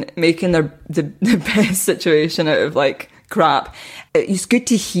making the best situation out of like crap. It's good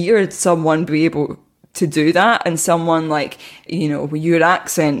to hear someone be able to do that, and someone like with your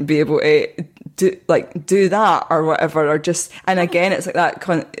accent be able to do that or whatever, or just, and again it's like that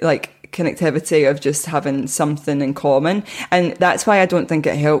connectivity of just having something in common. And that's why I don't think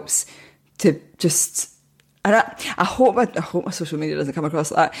it helps to just, and I hope my social media doesn't come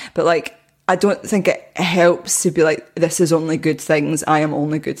across like that, but like, I don't think it helps to be like, this is only good things, I am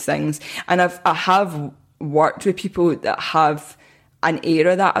only good things. And I have worked with people that have an air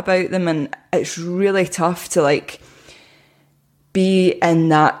of that about them, and it's really tough to like be in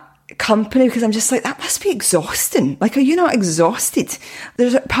that company, because I'm just like, that must be exhausting. Like, are you not exhausted?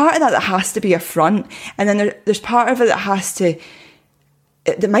 There's a part of that has to be a front, and then there's part of it that has to,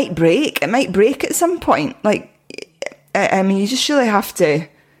 that might break. It might break at some point. Like, I mean, you just really have to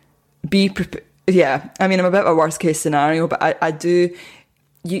be prepared. Yeah, I mean, I'm a bit of a worst case scenario, but I do.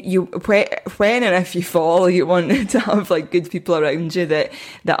 You when and if you fall, you want to have like good people around you that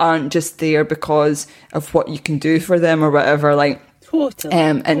aren't just there because of what you can do for them or whatever. Like, Totally.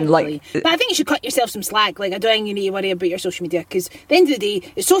 And like, but I think you should cut yourself some slack. Like, I don't think you need to worry about your social media, because at the end of the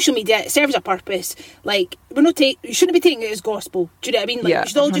day, it's social media. It serves a purpose. Like, you shouldn't be taking it as gospel. Do you know what I mean? Like, you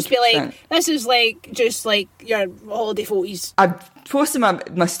should all just be like, this is like just like your holiday photos. I post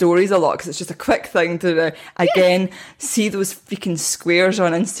my stories a lot because it's just a quick thing to see those freaking squares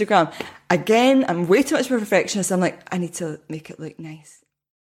on Instagram. Again, I'm way too much of a perfectionist. I'm like, I need to make it look nice.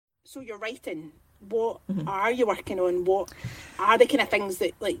 So you're writing. What are you working on? What are the kind of things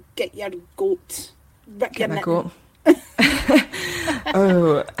that like get your goat? Get my goat.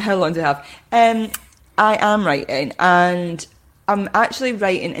 Oh, how long do I have? I am writing, and I'm actually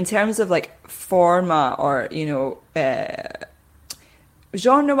writing in terms of like format or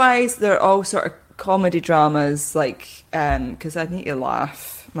genre wise. They're all sort of comedy dramas, like because I need to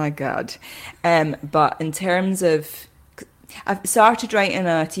laugh. My God, but in terms of, I've started writing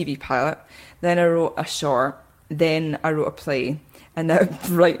a TV pilot. Then I wrote a short, then I wrote a play, and now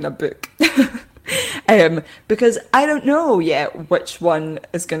I'm writing a book. Because I don't know yet which one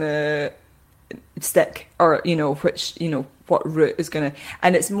is going to stick, or, which, what route is going to...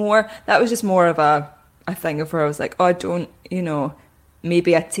 And it's more... That was just more of a thing of where I was like, oh, I don't,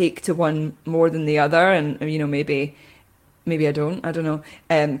 maybe I take to one more than the other, and, maybe I don't know.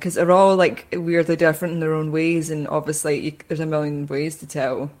 Because they're all, like, weirdly different in their own ways, and obviously there's a million ways to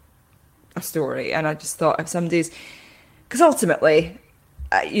tell a story. And I just thought, if somebody's because ultimately,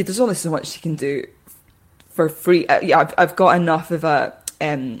 there's only so much you can do for free. I've got enough of a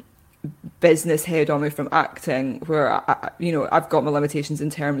business head on me from acting where I've got my limitations in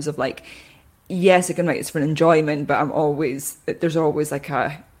terms of like, yes, I can write this for enjoyment, but there's always like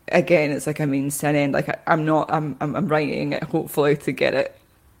it's like a means to an end. Like I'm writing it hopefully to get it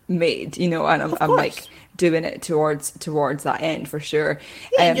made, and I'm like doing it towards that end for sure.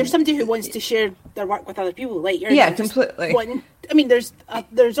 Yeah, you're somebody who wants to share their work with other people. Like completely. I mean, there's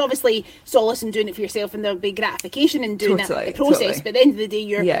obviously solace in doing it for yourself, and there'll be gratification in doing it, the process. Totally. But at the end of the day,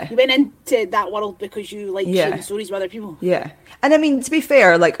 you went into that world because you like sharing stories with other people. Yeah, and I mean, to be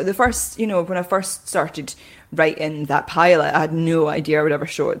fair, like the first, when I first started writing that pilot, I had no idea I would ever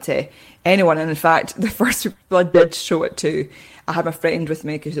show it to anyone. And in fact, the first people I did show it to, I had my friend with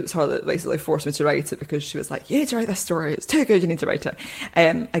me because it was her that basically forced me to write it, because she was like, you need to write this story, it's too good, you need to write it.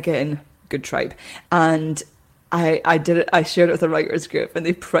 Again, good tribe. And I did it, I shared it with a writers group, and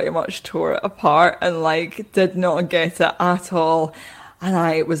they pretty much tore it apart and like did not get it at all. And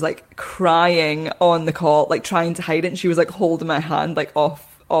I was like crying on the call, like trying to hide it, and she was like holding my hand like off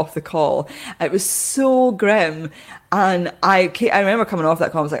the call. It was so grim. And I remember coming off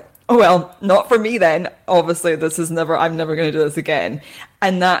that call, I was like, oh well, not for me then. Obviously I'm never going to do this again.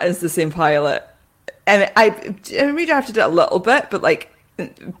 And that is the same pilot. And I redrafted it a little bit, but like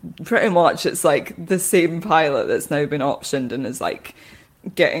pretty much it's like the same pilot that's now been optioned and is like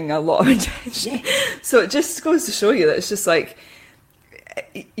getting a lot of attention. Yeah. So it just goes to show you that it's just like,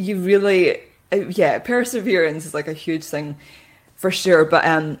 you really, perseverance is like a huge thing for sure. But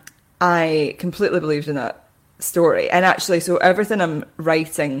I completely believed in that story. And actually, so everything I'm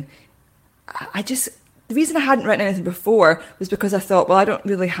writing, the reason I hadn't written anything before was because I thought, well,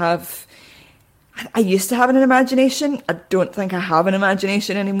 I used to have an imagination. I don't think I have an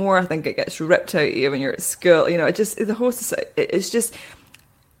imagination anymore. I think it gets ripped out of you when you're at school. It's just,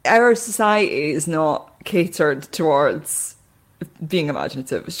 our society is not catered towards being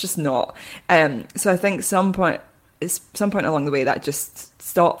imaginative. It's just not. So I think some point along the way that just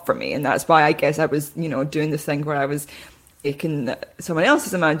stopped for me, and that's why I guess I was, doing this thing where I was making someone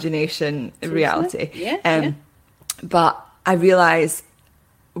else's imagination a reality. Yeah. But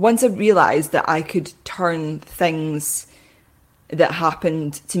once I realised that I could turn things that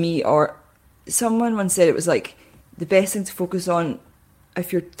happened to me, or someone once said it was like the best thing to focus on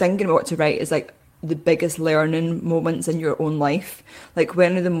if you're thinking about what to write is like the biggest learning moments in your own life. Like,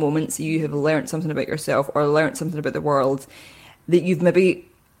 when are the moments you have learned something about yourself or learned something about the world that you've maybe,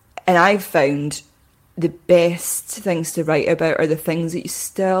 and I've found the best things to write about are the things that you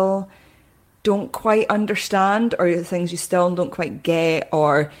still don't quite understand, or the things you still don't quite get,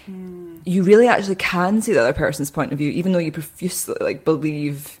 or you really actually can see the other person's point of view, even though you profusely like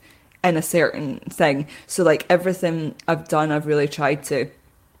believe in a certain thing. So like everything I've done, I've really tried to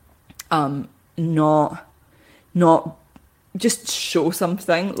not just show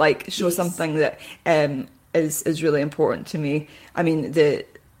something, something that is really important to me. I mean, the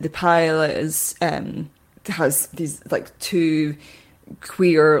pilot has these like two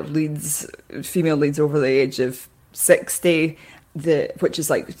queer leads, female leads over the age of 60, which is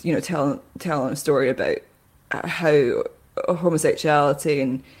like, telling a story about how homosexuality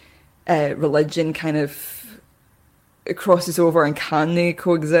and religion kind of crosses over, and can they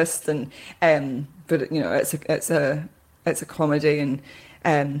coexist, and but it's a comedy,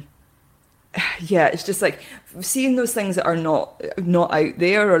 and it's just like seeing those things that are not out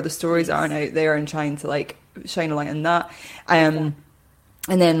there, or the stories that aren't out there, and trying to like shine a light on that.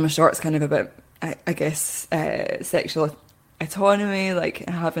 And then my short's kind of about, I guess, sexual autonomy, like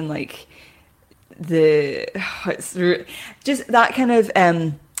having like it's just that kind of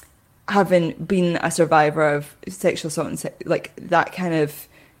having been a survivor of sexual assault, and like that kind of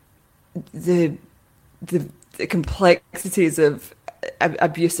the complexities of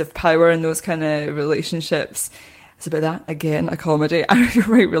abusive power in those kind of relationships. It's about that. Again, a comedy. I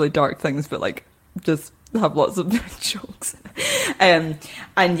write really dark things, but like just have lots of jokes. And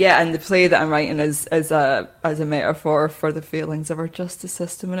the play that I'm writing is a metaphor for the failings of our justice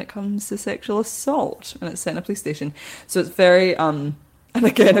system when it comes to sexual assault, and it's set in a police station. So it's very and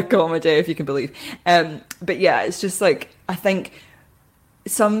again a comedy, if you can believe. But yeah, it's just like, I think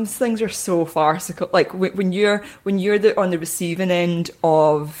some things are so farcical. Like when you're on the receiving end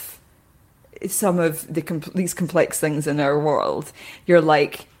of some of these complex things in our world, you're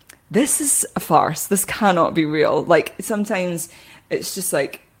like, this is a farce. This cannot be real. Like sometimes it's just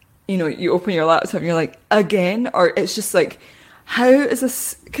like, you open your laptop and you're like, again, or it's just like, how is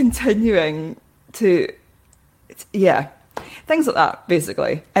this continuing to, things like that,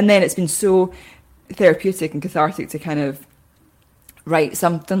 basically. And then it's been so therapeutic and cathartic to kind of write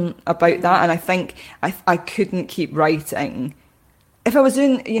something about that. And I think I couldn't keep writing if I was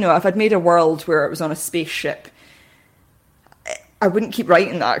doing, if I'd made a world where it was on a spaceship. I wouldn't keep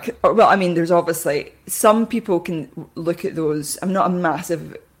writing that. Well, I mean, there's obviously some people can look at those. I'm not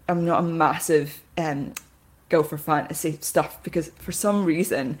a massive girl for fantasy stuff, because for some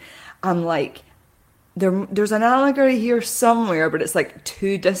reason I'm like, there's an allegory here somewhere, but it's like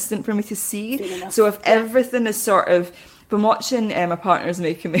too distant for me to see. So if everything is sort of, been watching, my partner's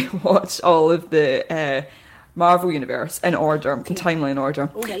making me watch all of the Marvel universe in order, in timeline order,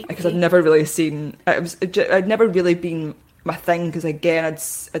 because I've never really seen. I'd never really been my thing, because again, I'd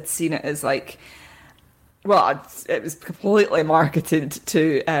seen it as like, well, it was completely marketed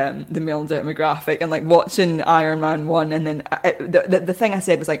to the male demographic, and like watching Iron Man 1, and then the thing I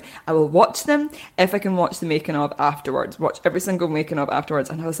said was like, I will watch them if I can watch the making of afterwards, watch every single making of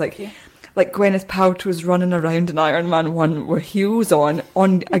afterwards. And I was like, like Gwyneth Paltrow's running around in Iron Man 1 with heels on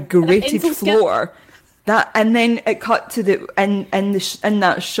a grated floor. That, and then it cut to the in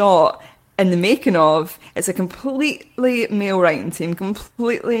that shot in the making of, it's a completely male writing team,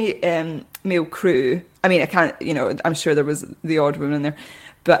 completely male crew. I mean, I can't, I'm sure there was the odd woman in there,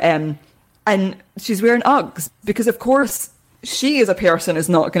 but and she's wearing Uggs, because of course she as a person is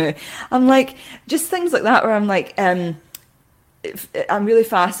not gonna. I'm like, just things like that where I'm like, I'm really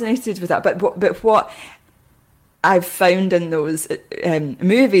fascinated with that. But what I've found in those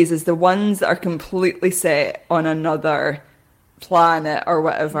movies is the ones that are completely set on another planet or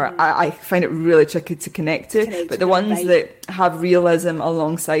whatever, I find it really tricky to connect to. But the ones that have realism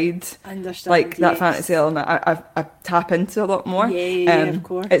alongside, like that fantasy element, I tap into a lot more. Of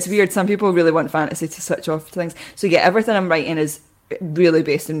course. It's weird. Some people really want fantasy to switch off things. So yeah, everything I'm writing is really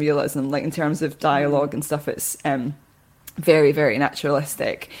based in realism. Like in terms of dialogue and stuff, it's very, very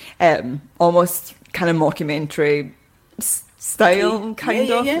naturalistic. Almost kind of mockumentary style,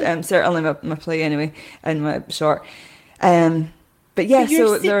 kind of. Certainly my play anyway, and my short. But yeah,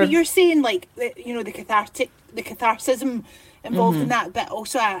 but you're saying like the catharsism involved in that, but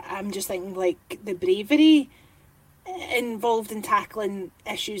also I'm just thinking like the bravery involved in tackling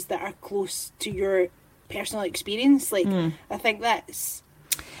issues that are close to your personal experience. Like I think that's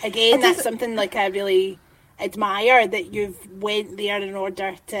something like I really admire, that you've went there in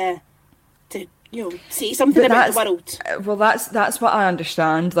order to say something about the world. Well, that's what I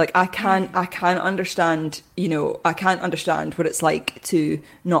understand. Like I can't understand, I can't understand what it's like to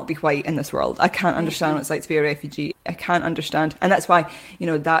not be white in this world. I can't understand what it's like to be a refugee. I can't understand. And that's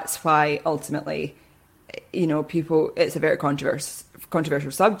why, ultimately, people, it's a very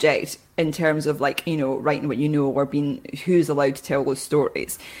controversial subject in terms of like, writing what you know, or being, who's allowed to tell those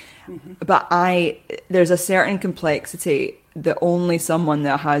stories. But there's a certain complexity that only someone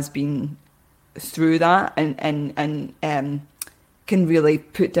that has been through that and can really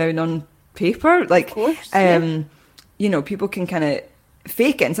put down on paper. Like, of course, people can kind of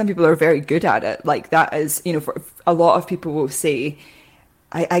fake it, and some people are very good at it. Like that is, for a lot of people will say,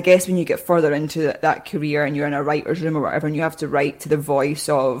 I guess when you get further into that career and you're in a writer's room or whatever, and you have to write to the voice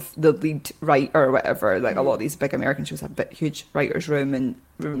of the lead writer or whatever, like a lot of these big American shows have huge writer's rooms,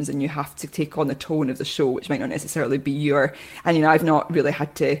 and you have to take on the tone of the show, which might not necessarily be your, and I've not really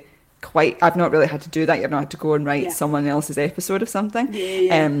had to do that. I've not had to go and write someone else's episode of something,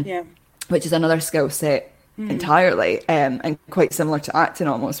 which is another skill set entirely, and quite similar to acting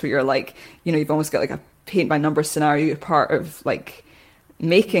almost, where you're like, you've almost got like a paint by numbers scenario. You're part of like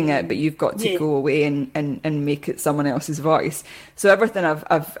making it, but you've got to go away and make it someone else's voice. So everything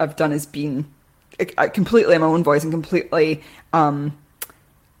I've done has been completely my own voice, and completely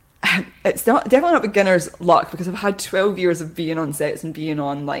it's definitely not beginner's luck, because I've had 12 years of being on sets and being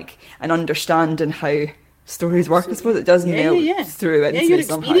on like and understanding how stories work. I suppose it does melt through into you're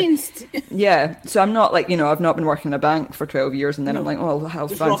somehow. Experienced. So I'm not like, I've not been working in a bank for 12 years and then I'm like, oh, how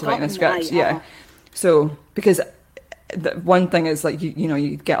fancy writing a script. So because the one thing is like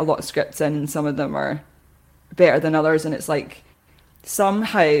you get a lot of scripts in, and some of them are better than others, and it's like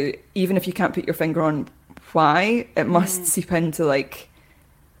somehow, even if you can't put your finger on why, it must seep into like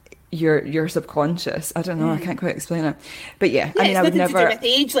your subconscious. I don't know, I can't quite explain it, but I mean, I would never. To do with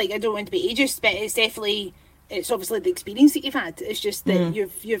age, like I don't want to be ageist, but it's obviously the experience that you've had. It's just that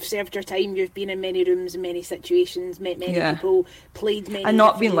you've served your time. You've been in many rooms, in many situations, met many people, played many, and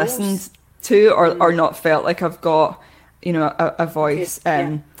not been roles. listened to, or not felt like I've got a voice,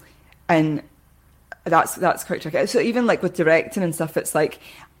 and that's quite tricky. So even like with directing and stuff, it's like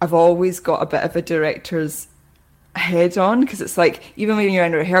I've always got a bit of a director's head on, because it's like even when you're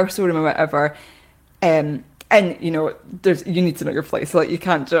in a rehearsal room or whatever, And, you know, you need to know your place. Like, you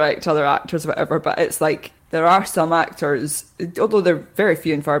can't direct other actors or whatever, but it's like, there are some actors, although they're very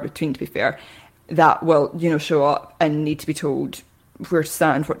few and far between, to be fair, that will, you know, show up and need to be told where to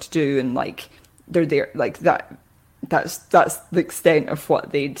stand, what to do, and, like, they're there, like, that's the extent of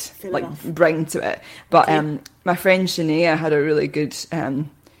what they'd, Fair like, enough. bring to it. But Okay. my friend Shania had a really good, a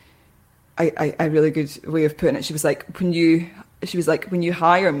really good way of putting it. She was like, when you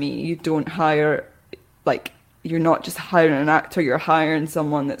hire me, you don't hire, like, you're not just hiring an actor, you're hiring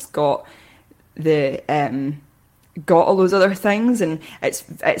someone that's got all those other things. And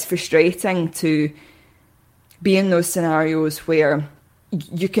it's frustrating to be in those scenarios where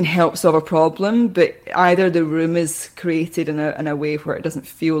you can help solve a problem, but either the room is created in a way where it doesn't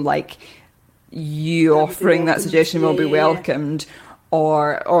feel like you offering that suggestion will be welcomed,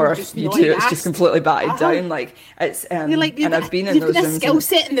 or if you do, it's just completely batted down. Like, it's and I've been in those rooms. You've got a skill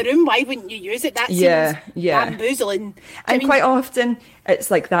set in the room. Why wouldn't you use it? That seems bamboozling. And quite often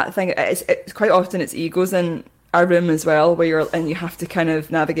it's like that thing. It's quite often it's egos in a room as well, where you have to kind of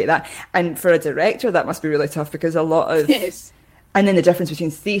navigate that. And for a director, that must be really tough, because a lot of yes. And then the difference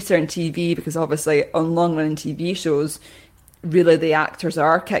between theatre and TV, because obviously on long-running TV shows, really the actors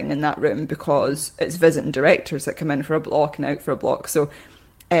are kicking in that room because it's visiting directors that come in for a block and out for a block. So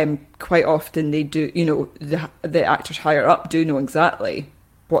quite often they do, you know, the actors higher up do know exactly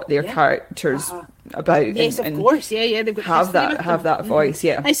what their character's about. Yes, of course, yeah. They've got have that voice,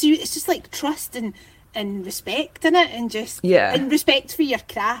 yeah. I see. It's just like trust and respect in it, and just and respect for your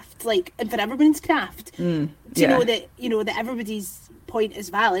craft, like, and for everyone's craft. To know that everybody's point is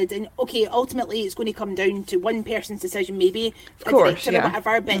valid, and okay, ultimately it's going to come down to one person's decision, maybe of course, or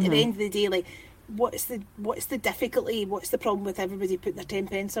whatever, but at the end of the day, like, what's the difficulty, what's the problem with everybody putting their 10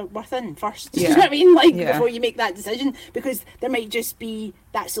 pence worth in first? Do you know what I mean? Like, before you make that decision, because there might just be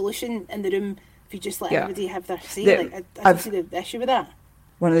that solution in the room if you just let everybody have their say. I don't see the issue with that.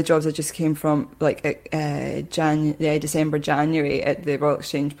 One of the jobs I just came from, like, December, January at the Royal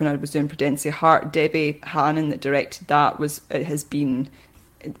Exchange, when I was doing Prudentia Hart, Debbie Hannon that directed that has been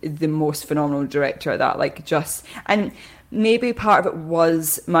the most phenomenal director at that. Like, just, and maybe part of it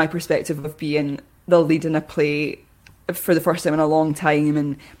was my perspective of being the lead in a play for the first time in a long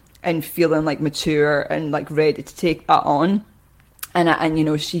time, and feeling like mature and like ready to take that on. And you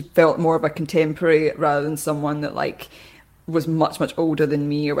know, she felt more of a contemporary rather than someone that like was much older than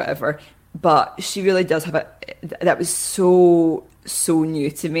me or whatever. But she really does have that was so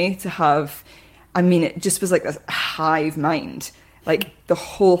new to me to have. I mean, it just was like a hive mind. Like, the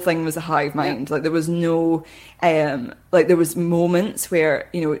whole thing was a hive mind. Like, there was no, like, there was moments where,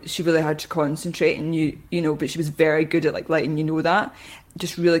 you know, she really had to concentrate, and you know, but she was very good at, like, letting you know that.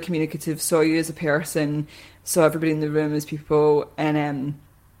 Just really communicative, saw you as a person, saw everybody in the room as people, and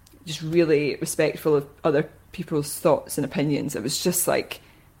just really respectful of other people's thoughts and opinions. It was just like,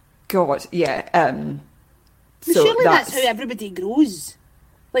 God, yeah. So surely that's how everybody grows.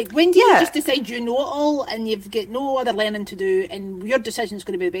 Like, when do you just decide you know it all and you've got no other learning to do and your decision's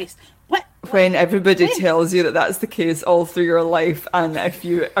going to be the best? When everybody tells you that that's the case all through your life, and if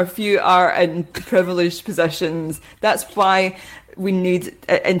you are in privileged positions, that's why we need,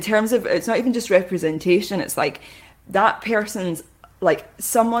 in terms of, it's not even just representation, it's like that person's, like,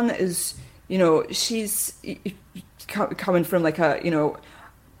 someone that is, you know, she's coming from like a, you know,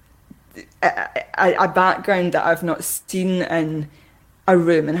 a background that I've not seen in a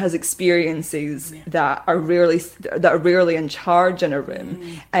room, and has experiences that are rarely in charge in a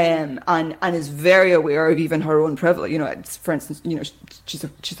room, and is very aware of even her own privilege. You know, it's, for instance, you know,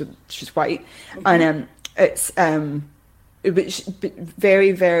 she's white, and it's but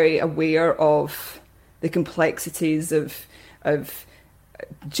very, very aware of the complexities of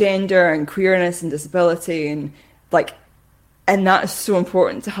gender and queerness and disability, and like, and that is so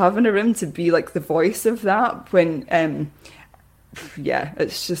important to have in a room, to be like the voice of that when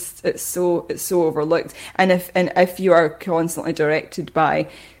it's just, it's so overlooked. And if you are constantly directed by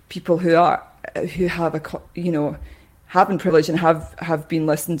people who have a, you know, having privilege and have been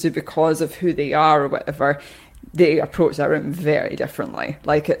listened to because of who they are or whatever, they approach that room very differently.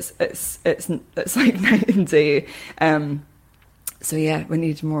 Like, it's like night and day. So yeah,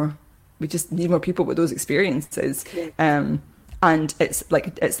 we just need more people with those experiences. And it's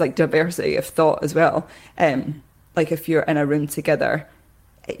like diversity of thought as well. Like, if you're in a room together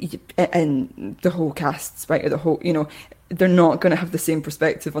and the whole cast's right, or the whole, you know, they're not going to have the same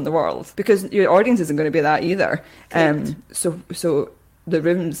perspective on the world, because your audience isn't going to be that either. So the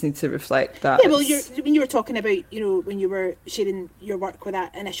rooms need to reflect that. Yeah, well, when you were talking about, you know, when you were sharing your work with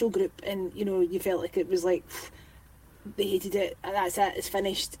that initial group, and, you know, you felt like it was like, they hated it, and that's it, it's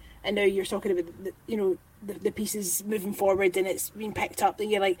finished. And now you're talking about, you know, the piece is moving forward and it's been picked up, then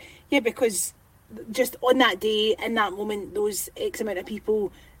you're like, yeah, because just on that day, in that moment, those X amount of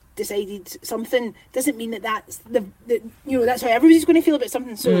people decided something, doesn't mean that's that's how everybody's going to feel about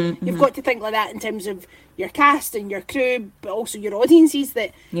something. So you've got to think like that in terms of your cast and your crew, but also your audiences,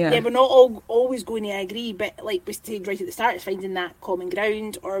 that we're not all always going to agree, but like we said right at the start, it's finding that common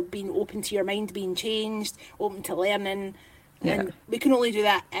ground, or being open to your mind being changed, open to learning. And we can only do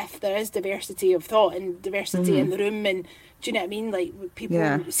that if there is diversity of thought and diversity in the room. And do you know what I mean? Like,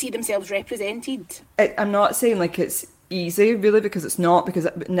 people see themselves represented. I'm not saying like it's easy, really, because it's not. Because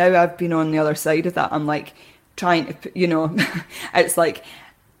now I've been on the other side of that. I'm like trying to, it's like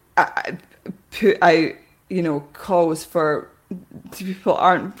I put out, calls for people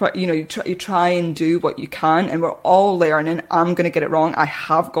aren't, you try and do what you can, and we're all learning. I'm going to get it wrong. I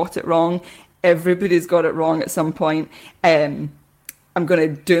have got it wrong. Everybody's got it wrong at some point. I'm going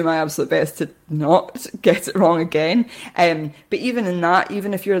to do my absolute best to not get it wrong again. But even in that,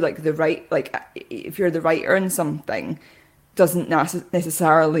 even if you're like if you're the writer in something, doesn't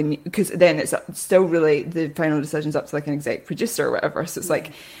necessarily mean, because then it's still really, the final decision's up to like an exec producer or whatever. So it's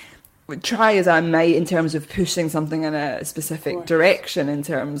like, try as I might in terms of pushing something in a specific direction in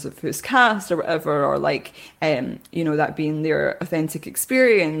terms of who's cast or whatever, or like, that being their authentic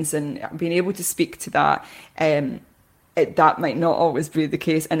experience and being able to speak to that, that might not always be the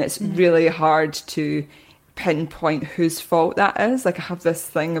case. And it's really hard to pinpoint whose fault that is. Like, I have this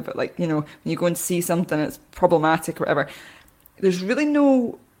thing about like, when you go and see something that's problematic or whatever, there's really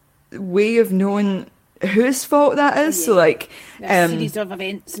no way of knowing whose fault that is. So like a series of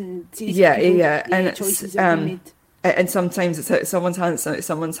events and series of people, and choices that have been made. And sometimes it's out of someone's hands, it's out of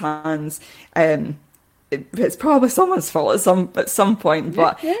someone's hands. It's probably someone's fault at some point,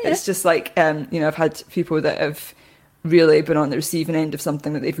 but it's just like I've had people that have really been on the receiving end of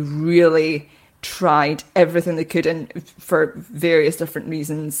something that they've really tried everything they could, and for various different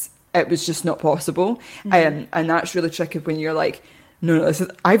reasons it was just not possible. And that's really tricky when you're like, no,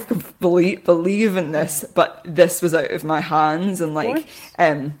 I believe in this, but this was out of my hands, and like,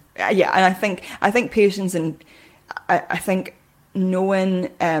 and I think patience, and I think knowing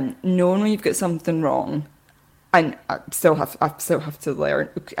when you've got something wrong, and I still have to learn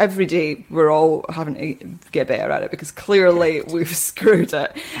every day. We're all having to get better at it, because clearly we've screwed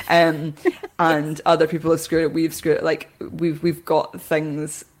it, and other people have screwed it. We've screwed it. Like, we've got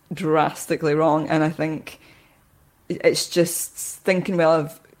things drastically wrong, and I think it's just thinking well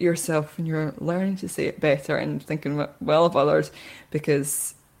of yourself when you're learning to say it better, and thinking well of others,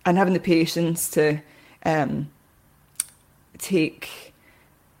 and having the patience to take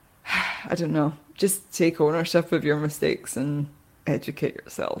ownership of your mistakes and educate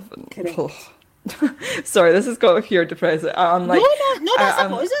yourself. And sorry, this has got a pure depressing. I'm like, no, that's a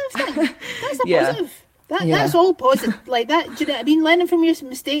positive thing. That's a positive. That's all positive. Like that, do you know what I mean? Learning from your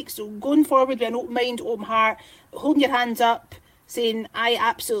mistakes, going forward with an open mind, open heart, holding your hands up, saying, I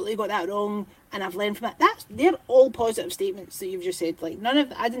absolutely got that wrong and I've learned from it. They're all positive statements that you've just said. Like,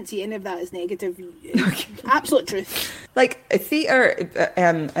 I didn't see any of that as negative. Absolute truth. Like, theatre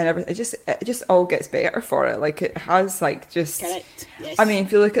and everything, it just all gets better for it. Like, it has, like, just... Correct, yes. I mean,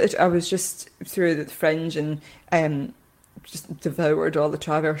 if you look at I was just through the Fringe and just devoured all the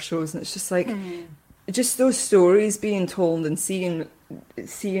Traverse shows, and it's just like... Just those stories being told and seeing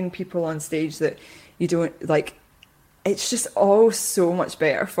people on stage that you don't like, it's just all so much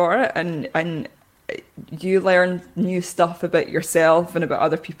better for it, and you learn new stuff about yourself and about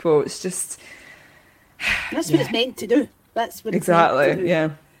other people. It's just that's what it's meant to do. That's what exactly. It's meant to do. Yeah.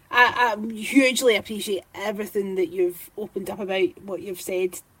 I hugely appreciate everything that you've opened up about, what you've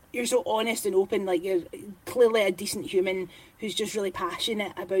said. You're so honest and open. Like, you're clearly a decent human who's just really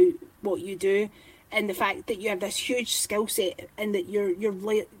passionate about what you do. And the fact that you have this huge skill set, and that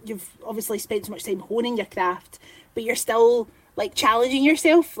you've obviously spent so much time honing your craft, but you're still like challenging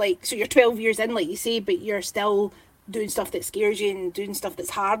yourself. Like, so you're 12 years in, like you say, but you're still doing stuff that scares you and doing stuff that's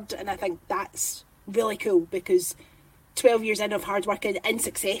hard. And I think that's really cool, because 12 years in of hard work and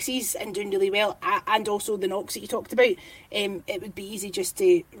successes and doing really well, and also the knocks that you talked about, it would be easy just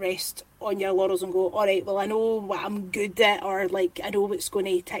to rest on your laurels and go, all right, well, I know what I'm good at, or like, I know what's going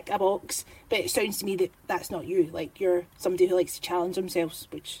to tick a box. But it sounds to me that that's not you. Like, you're somebody who likes to challenge themselves,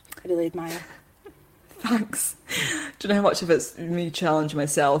 which I really admire. Thanks. Do you know how much of it's me challenging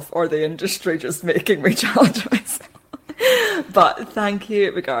myself, or the industry just making me challenge myself? But thank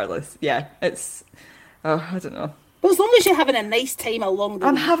you regardless. Yeah, it's, I don't know. Well, as long as you're having a nice time along the way.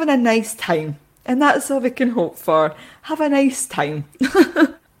 I'm having a nice time, and that's all we can hope for. Have a nice time.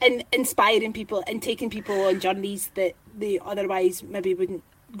 And inspiring people and taking people on journeys that they otherwise maybe wouldn't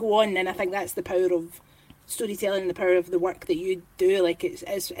go on. And I think that's the power of storytelling and the power of the work that you do. Like,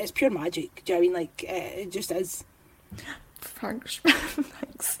 it's pure magic. Do you know what I mean? Like, it just is. Thanks.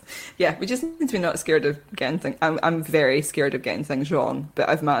 Thanks. Yeah, we just need to be not scared of getting things. I'm very scared of getting things wrong, but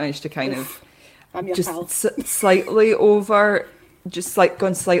I've managed to kind of just slightly over, just like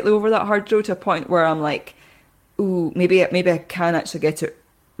gone slightly over that hurdle to a point where I'm like, ooh, maybe I can actually get it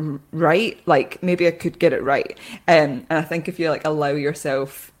right. Like, maybe I could get it right. And I think if you like allow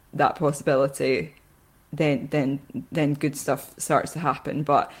yourself that possibility, then good stuff starts to happen.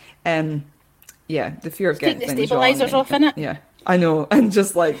 But yeah, the fear of getting things the stabilizers off in it. Yeah, I know, and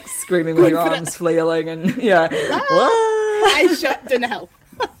just like screaming with your arms flailing, and yeah, I shot down the hill.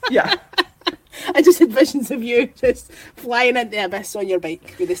 Yeah. I just had visions of you just flying into the abyss on your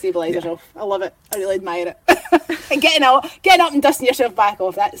bike with the stabilizers off. I love it. I really admire it. And getting up and dusting yourself back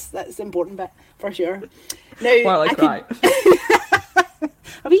off, that's the important bit for sure. Now, while I cry.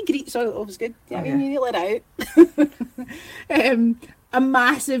 A wee greet song was good. Yeah, I mean, you let out. I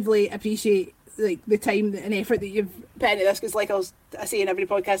massively appreciate like the time and effort that you've put into this, because like I say in every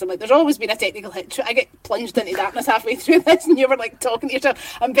podcast, I'm like, there's always been a technical hitch. I get plunged into darkness halfway through this, and you were like talking to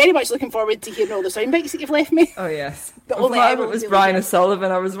yourself. I'm very much looking forward to hearing all the sound bites that you've left me. Oh yes, it was Brian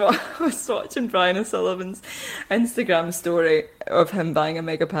O'Sullivan. I was watching Brian O'Sullivan's Instagram story of him buying a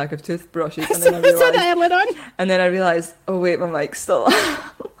mega pack of toothbrushes, and then I realised, oh wait, my mic's still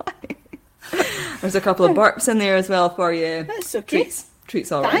alive. There's a couple of burps in there as well for you. That's okay.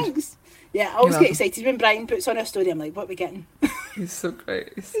 Treats all right. Thanks. Yeah, I always get excited when Brian puts on a story. I'm like, what are we getting? He's so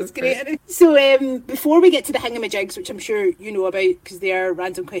great. It's great. So before we get to the hingamajigs, which I'm sure you know about because they are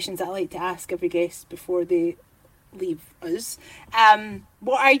random questions that I like to ask every guest before they leave us,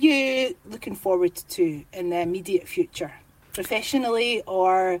 what are you looking forward to in the immediate future, professionally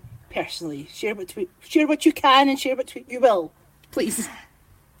or personally? Share what you can and share what you will, please.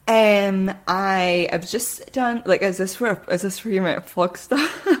 I have just done, like, is this where you might plug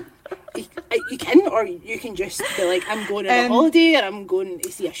stuff? You can, or you can just be like, I'm going on a holiday, or I'm going to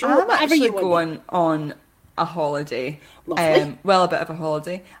see a show, I'm whatever you want. going on a holiday. Lovely. Well, a bit of a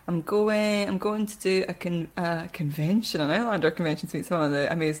holiday. I'm going to do a convention, an Outlander convention, to meet some of the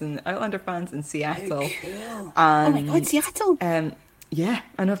amazing Outlander fans in Seattle. Oh, cool. And, oh my God, Seattle. Yeah,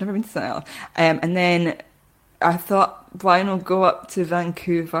 I know, I've never been to Seattle. And then I thought, why not go up to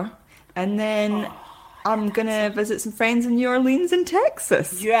Vancouver, and then I'm going to visit some friends in New Orleans in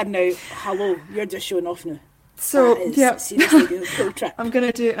Texas. You are now, hello, you're just showing off now. So, yeah. Seriously a cool trip. I'm going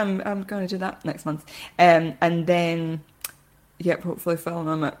to do that next month. And then, hopefully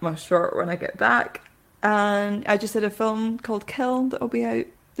film my short when I get back. And I just did a film called Kill that'll be out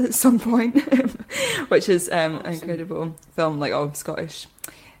at some point, which is an incredible film, like all Scottish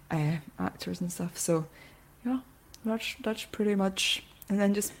actors and stuff. So, yeah, that's pretty much, and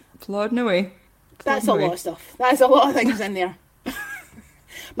then just plodding away. That's a lot of stuff. That's a lot of things in there.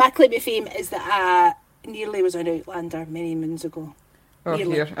 My claim to fame is that I nearly was an Outlander many moons ago. Oh,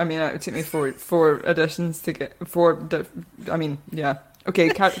 nearly. Here. I mean, it took me four auditions to get I mean, yeah. Okay.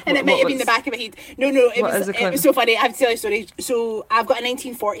 And it might have been the back of my head. No, it was so funny. I have to tell you a story. So I've got a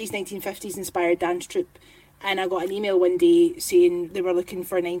 1940s, 1950s inspired dance troupe. And I got an email one day saying they were looking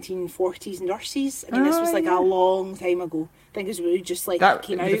for 1940s nurses. I mean, this was like a long time ago. I think it was just like that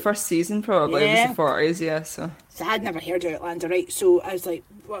came out. The first season probably was the 40s, yeah. So I'd never heard of Outlander, right? So I was like,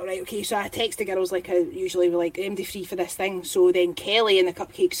 well, right, okay. So I texted girls like I usually were like, MD free for this thing. So then Kelly in the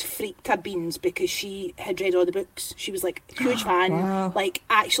Cupcakes freaked her beans because she had read all the books. She was like a huge fan. Wow. Like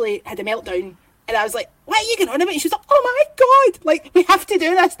actually had a meltdown. And I was like, what are you going on about? And she was like, oh my God, like, we have to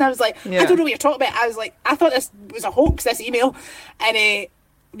do this. And I was like, I don't know what you're talking about. I was like, I thought this was a hoax, this email. And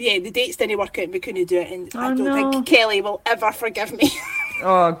the dates didn't work out and we couldn't do it. And I don't think Kelly will ever forgive me.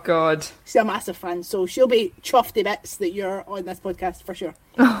 Oh, God. She's a massive fan. So she'll be chuffed to bits that you're on this podcast for sure.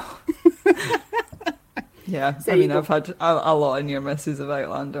 Yeah, so I mean, I've had a lot of near misses of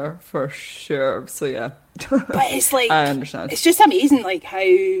Outlander for sure. So yeah, but it's like I understand. It's just amazing, like how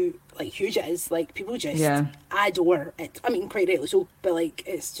like huge it is. Like people just adore it. I mean, quite rightly so. But like,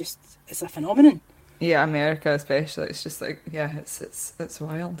 it's a phenomenon. Yeah, America especially. It's just like it's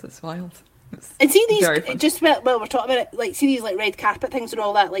wild. It's wild. And see these just while we're talking about it, like see these like red carpet things and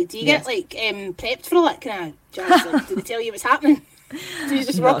all that. Like, do you get like prepped for all that kind of jazz? Like, do they tell you what's happening? So you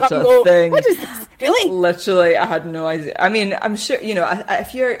just rock up and go, what is this? Really? Literally, I had no idea. I mean, I'm sure,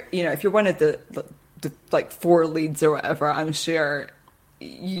 if you're one of the like 4 leads or whatever, I'm sure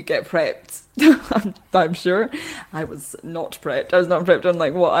you get prepped. I'm sure. I was not prepped. I was not prepped on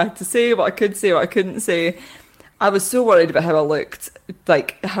like what I had to say, what I could say, what I couldn't say. I was so worried about how I looked,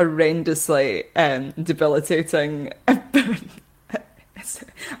 like horrendously debilitating.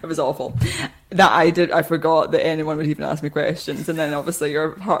 It was awful. That I forgot that anyone would even ask me questions. And then obviously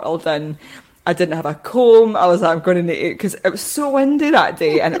you're hurtled in. I didn't have a comb. I was like, I'm going to need it, because it was so windy that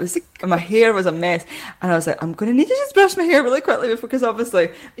day, and it was my hair was a mess. And I was like, I'm going to need to just brush my hair really quickly, because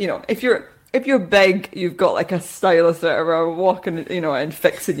obviously, you know, if you're big, you've got like a stylist or whatever walking, you know, and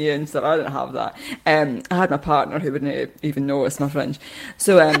fixing you and stuff. I didn't have that. I had my partner who wouldn't even notice my fringe.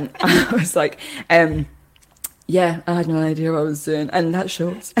 So I was like, yeah, I had no idea what I was doing, and that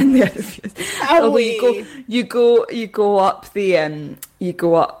shows in the interviews. Although you go up the you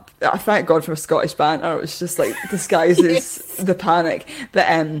go up. I thank God for a Scottish banter. It was just like disguises the panic. But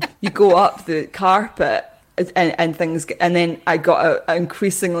you go up the carpet and things, and then I got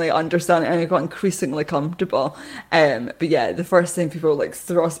increasingly understanding, and I got increasingly comfortable. But yeah, the first thing people like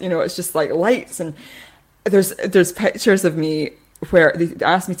throw, you know, it's just like lights, and there's pictures of me where they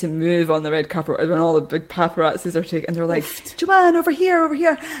asked me to move on the red carpet when all the big paparazzis are taken, and they're like, Joanne, over here,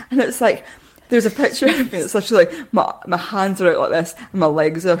 and it's like, there's a picture of me. It's actually like my hands are out like this, and my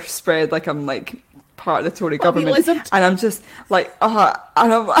legs are spread like I'm like part of the Tory government, and I'm just like,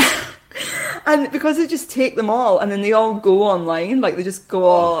 and because they just take them all, and then they all go online, like they just go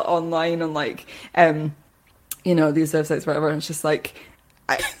all online on like, you know, these websites, whatever. And it's just like,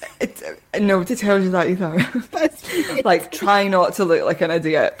 no, to tell you that either. Like, try not to look like an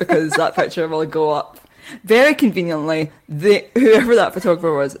idiot, because that picture will go up. Very conveniently, whoever that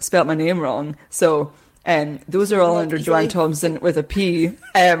photographer was spelt my name wrong. So those are all under Joanne Thomson with a P,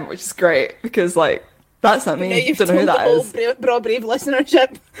 which is great, because like, that's not me. I don't know who that is. Brave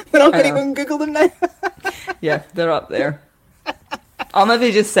listenership. We're all going to go and Google them now. Yeah, they're up there. I'll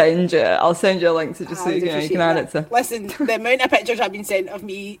maybe just send you. I'll send you a link to just so you can add it to. Listen, the amount of pictures I've been sent of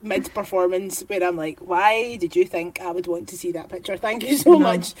me mid-performance where I'm like, why did you think I would want to see that picture? Thank you so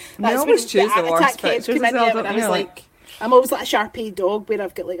much. That's always choose the worst pictures as well, don't you? Like, I'm always like a Sharpie dog where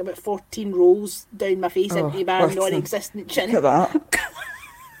I've got like about 14 rolls down my face into my non-existent chin. Look at that.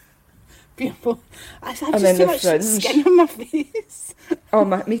 Beautiful. I have just too much skin on my face. Oh,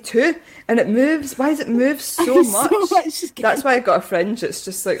 me too. And it moves. Why does it move so much? So much skin. That's why I got a fringe. It's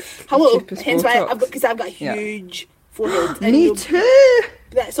just like, hello. Hence why I've got a huge forehead. Me too.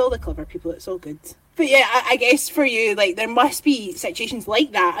 That's all the clever people. It's all good. But yeah, I guess for you, like, there must be situations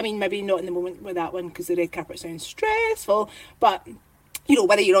like that. I mean, maybe not in the moment with that one, because the red carpet sounds stressful, but you know,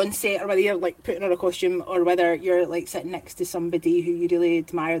 whether you're on set or whether you're like putting on a costume or whether you're like sitting next to somebody who you really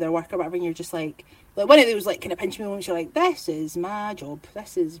admire their work or whatever, and you're just like one of those like kind of pinch me moments. You're like, this is my job.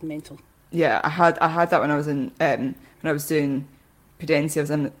 This is mental. Yeah, I had that when I was in when I was doing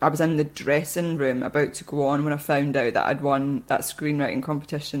Pudensi. I was in the dressing room about to go on when I found out that I'd won that screenwriting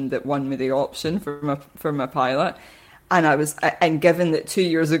competition that won me the option for my pilot. And given that 2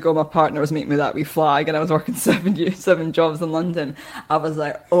 years ago my partner was making me that wee flag, and I was working 7 jobs in London, I was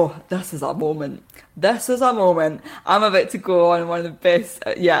like, oh, this is a moment. This is a moment. I'm about to go on one of the best.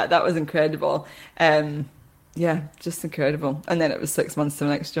 Yeah, that was incredible. Yeah, just incredible. And then it was 6 months to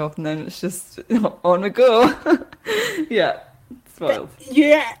my next job, and then it's just on we go. Yeah, it's wild.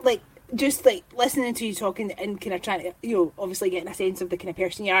 Yeah, like, just like listening to you talking and kind of trying to, you know, obviously getting a sense of the kind of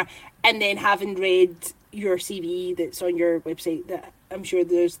person you are, and then having read your CV that's on your website, that I'm sure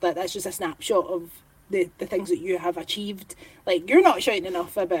that's just a snapshot of the things that you have achieved. Like, you're not shouting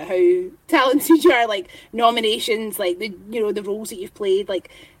enough about how talented you are, like nominations, like the, you know, the roles that you've played,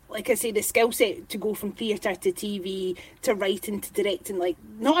 like I say, the skill set to go from theatre to TV to writing to directing, like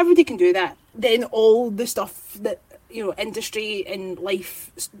not everybody can do that. Then all the stuff that, you know, industry and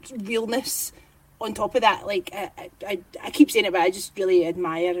life realness on top of that, like I keep saying it, but I just really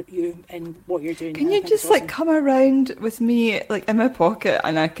admire you and what you're doing. Can you just like come around with me, like in my pocket,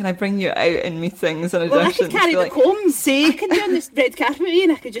 and can I bring you out in meetings and auditions? Well, I could carry the comb. See, I could be on this red carpet with you,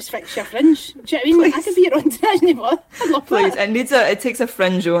 and I could just fix your fringe. Do you know what I mean? I could be your entourage. I'd love please. that. It takes a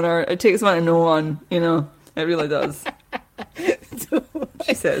fringe owner. It takes one to know one. You know, it really does.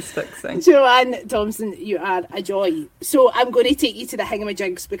 She says fixing. Joanne Thomson, you are a joy. So I'm going to take you to the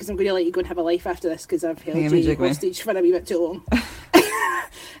hingamajigs, because I'm going to let you go and have a life after this, because I've held you hostage for a wee bit too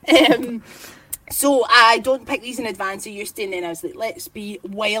long. So I don't pick these in advance, so you're staying there, and I was like, let's be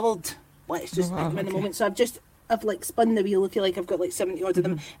wild. Let's just pick them in the moment. So I've like spun the wheel. I feel like I've got like 70 odd of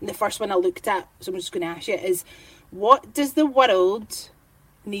them. And the first one I looked at, so I'm just going to ask you, is what does the world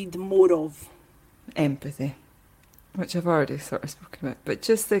need more of? Empathy. Which I've already sort of spoken about, but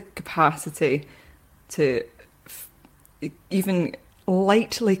just the capacity to even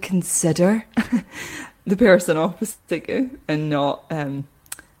lightly consider the person opposite you, and not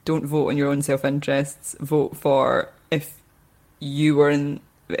don't vote on your own self-interests. Vote for if you were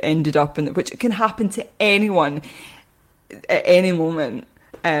ended up in, which can happen to anyone at any moment.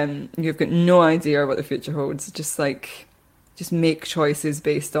 You've got no idea what the future holds. Just make choices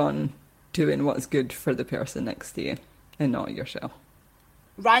based on doing what's good for the person next to you and not yourself.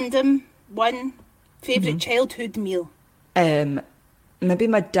 Random one favourite childhood meal. Maybe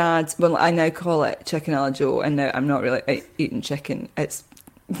my dad's. Well, I now call it chicken a la Joe, and now I'm not really eating chicken. It's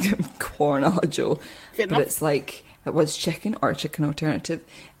corn a la Joe, but it's like it was chicken or a chicken alternative.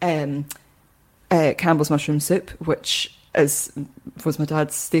 Campbell's mushroom soup, which was my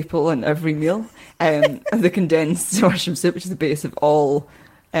dad's staple in every meal. The condensed mushroom soup, which is the base of all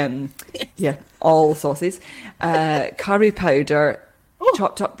sauces. Curry powder,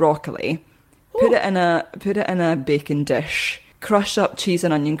 chopped up broccoli. Put it in a baking dish. Crush up cheese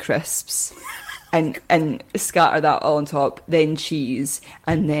and onion crisps, and scatter that all on top. Then cheese,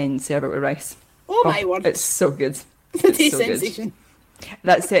 and then serve it with rice. Oh my word! It's so good. It's a sensation.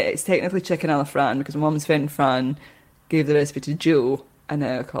 That's it. It's technically chicken a la Fran because my mum's friend Fran gave the recipe to Joe, and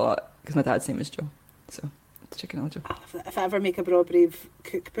now I call it because my dad's name is Joe. So it's chicken a la Joe. If I ever make a Bra Brave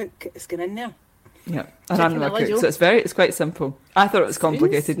cookbook, it's going in there. Yeah, and I'm not a cook, so it's quite simple. I thought it was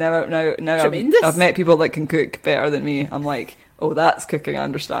complicated. Now I've met people that can cook better than me. I'm like, oh, that's cooking. I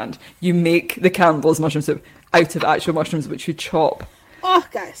understand. You make the Campbell's mushroom soup out of actual mushrooms, which you chop. Oh,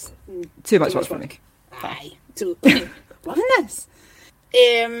 guys, too much work for me. Aye, so loving this.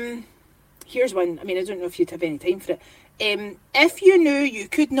 Here's one. I mean, I don't know if you'd have any time for it. If you knew you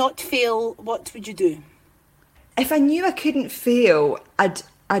could not fail, what would you do? If I knew I couldn't fail, I'd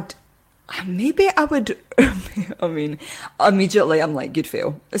maybe I would. I mean, immediately I'm like, you'd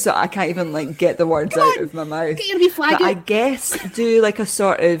fail. So I can't even like get the words out of my mouth. Get your wee flag but I guess do like a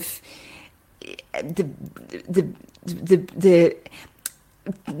sort of the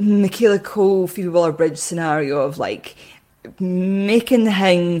Michaela Cole Phoebe Waller-Bridge scenario of like making the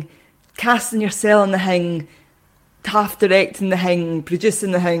thing, casting your cell in the thing, half directing the thing,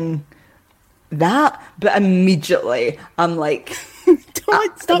 producing the thing. That, but immediately I'm like,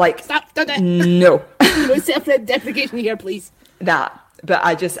 stop, no. No self-deprecation here, please. That, but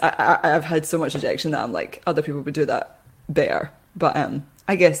I've had so much rejection that I'm like, other people would do that better. But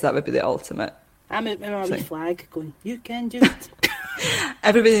I guess that would be the ultimate. I'm a wee flag going, you can do it.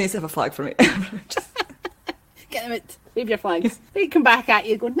 Everybody needs to have a flag for me. Get them out. Wave your flags. They come back at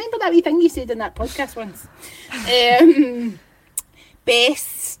you going, remember that wee thing you said in that podcast once?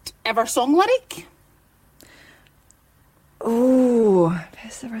 Best ever song lyric? Oh,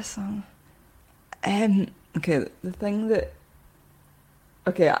 best ever song. Okay, the thing that...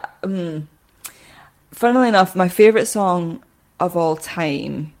 Okay, funnily enough, my favourite song of all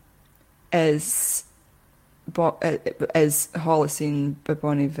time is Holocene by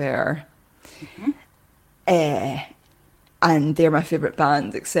Bon Iver. Mm-hmm. And they're my favourite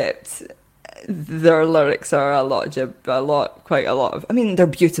band, except their lyrics are quite a lot of. I mean, they're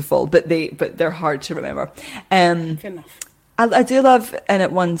beautiful, but they're hard to remember. Fair enough. I do love "In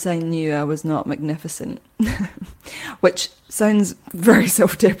It Once I Knew I Was Not Magnificent," which sounds very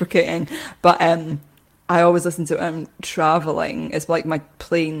self-deprecating, but I always listen to it when I'm travelling. It's like my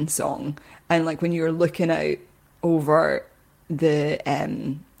plane song, and like when you're looking out over the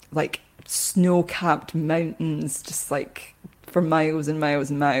like snow-capped mountains, just like for miles and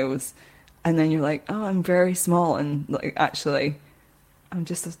miles and miles. And then you're like, oh, I'm very small, and like actually, I'm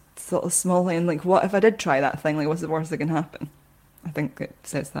just a sort of small thing. And like, what if I did try that thing? Like, what's the worst that can happen? I think it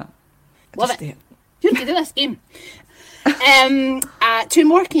says that. Love it. You're good at this game. Two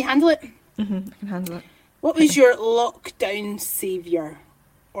more. Can you handle it? Mm-hmm, I can handle it. What was your lockdown saviour,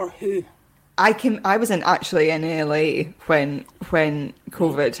 or who? I was actually in LA when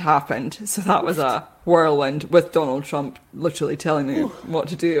COVID happened, so that was a whirlwind with Donald Trump literally telling me what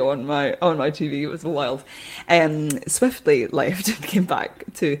to do on my TV. It was wild. Swiftly left and came back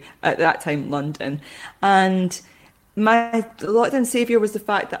to, at that time, London. And my lockdown saviour was the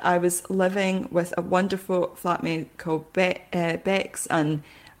fact that I was living with a wonderful flatmate called Bex, and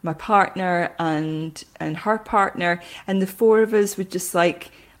my partner and her partner, and the four of us would just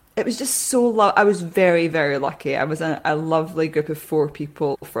like... It was just so I was very, very lucky. I was in a lovely group of four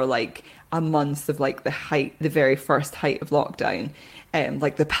people for like a month of like the very first height of lockdown,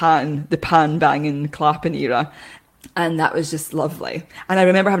 like the pan banging clapping era, and that was just lovely. And I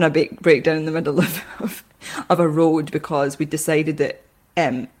remember having a big breakdown in the middle of a road because we decided that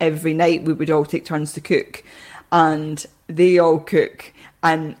every night we would all take turns to cook, and they all cook,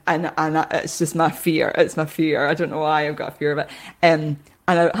 and it's just my fear. It's my fear. I don't know why I've got a fear of it. And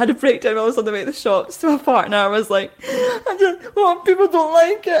I had a breakdown. I was on the way to the shops to my partner. I was like, what people don't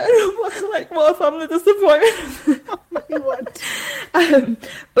like it. Like, what if I'm the disappointment? Oh my word.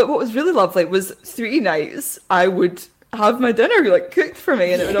 But what was really lovely was 3 nights I would have my dinner like cooked for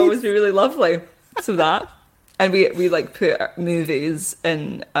me, and it would always be really lovely. So that, and we like put movies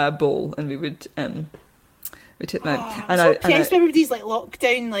in a bowl, and we would we took my I'm obsessed with everybody's like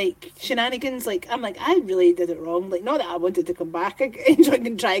lockdown like shenanigans. Like I'm like, I really did it wrong. Like, not that I wanted to come back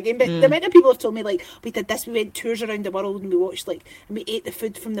and try again, but the amount of people have told me like, we did this, we went tours around the world, and we watched like, and we ate the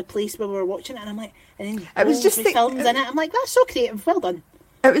food from the place where we were watching it, and I'm like, and then it was just the films in it. I'm like, that's so creative, well done.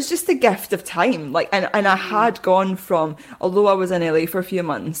 It was just the gift of time. Like, and I had gone from, although I was in LA for a few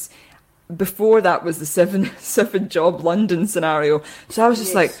months, before that was the seven job London scenario. So I was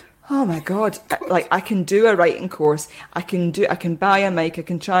just like, oh my God, like I can do a writing course. I can buy a mic. I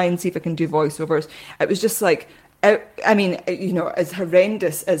can try and see if I can do voiceovers. It was just like, I mean, you know, as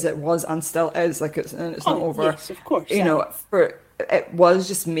horrendous as it was and still is, like it's not over. Yes, of course. You know, it was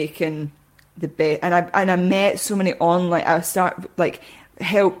just making the best. And I met so many online. I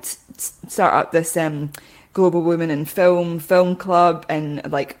helped start up this Global Women in Film club, and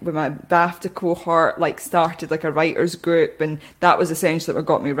like with my BAFTA cohort, like started like a writers group, and that was essentially what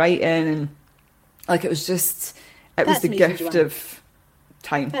got me writing, and like it was the gift of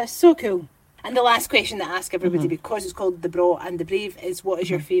time. That's so cool. And the last question that I ask everybody, because it's called The Braw and the Brave, is what is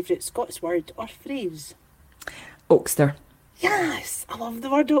your favourite Scots word or phrase? Oxter. Yes, I love the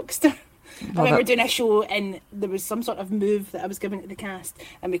word oxter. I remember doing a show, and there was some sort of move that I was giving to the cast,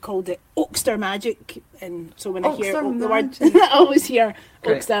 and we called it Oxter Magic. And so when I hear the word, I always hear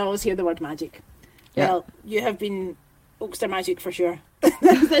Oxter, I always hear the word magic. Yeah. Well, you have been Oxter Magic for sure.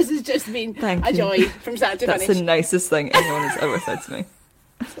 This has just been a joy from start to finish. That's the nicest thing anyone has ever said to me.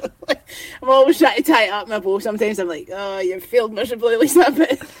 I'm always trying to tie it up in my bow. Sometimes I'm like, oh, you've failed miserably, Lisa,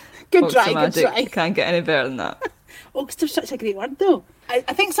 but good try. Can't get any better than that. Oxter's such a great word, though.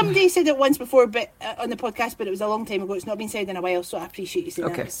 I think somebody said it once before, but on the podcast, but it was a long time ago. It's not been said in a while, so I appreciate you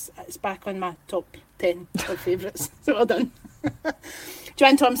saying that. It's back on my top 10 of favourites. So well done.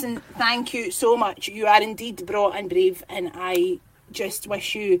 Joanne Thomson, thank you so much. You are indeed braw and brave, and I just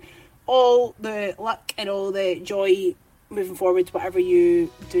wish you all the luck and all the joy moving forward, whatever you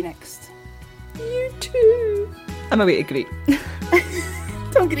do next. You too. I'm away to greet.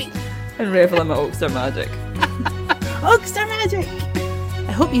 Don't greet. And revel in my Oxter magic. Oxter magic!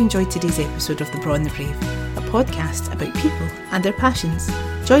 I hope you enjoyed today's episode of The Braw and the Brave, a podcast about people and their passions.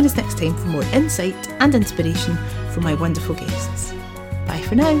 Join us next time for more insight and inspiration from my wonderful guests. Bye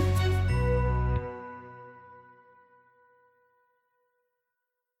for now.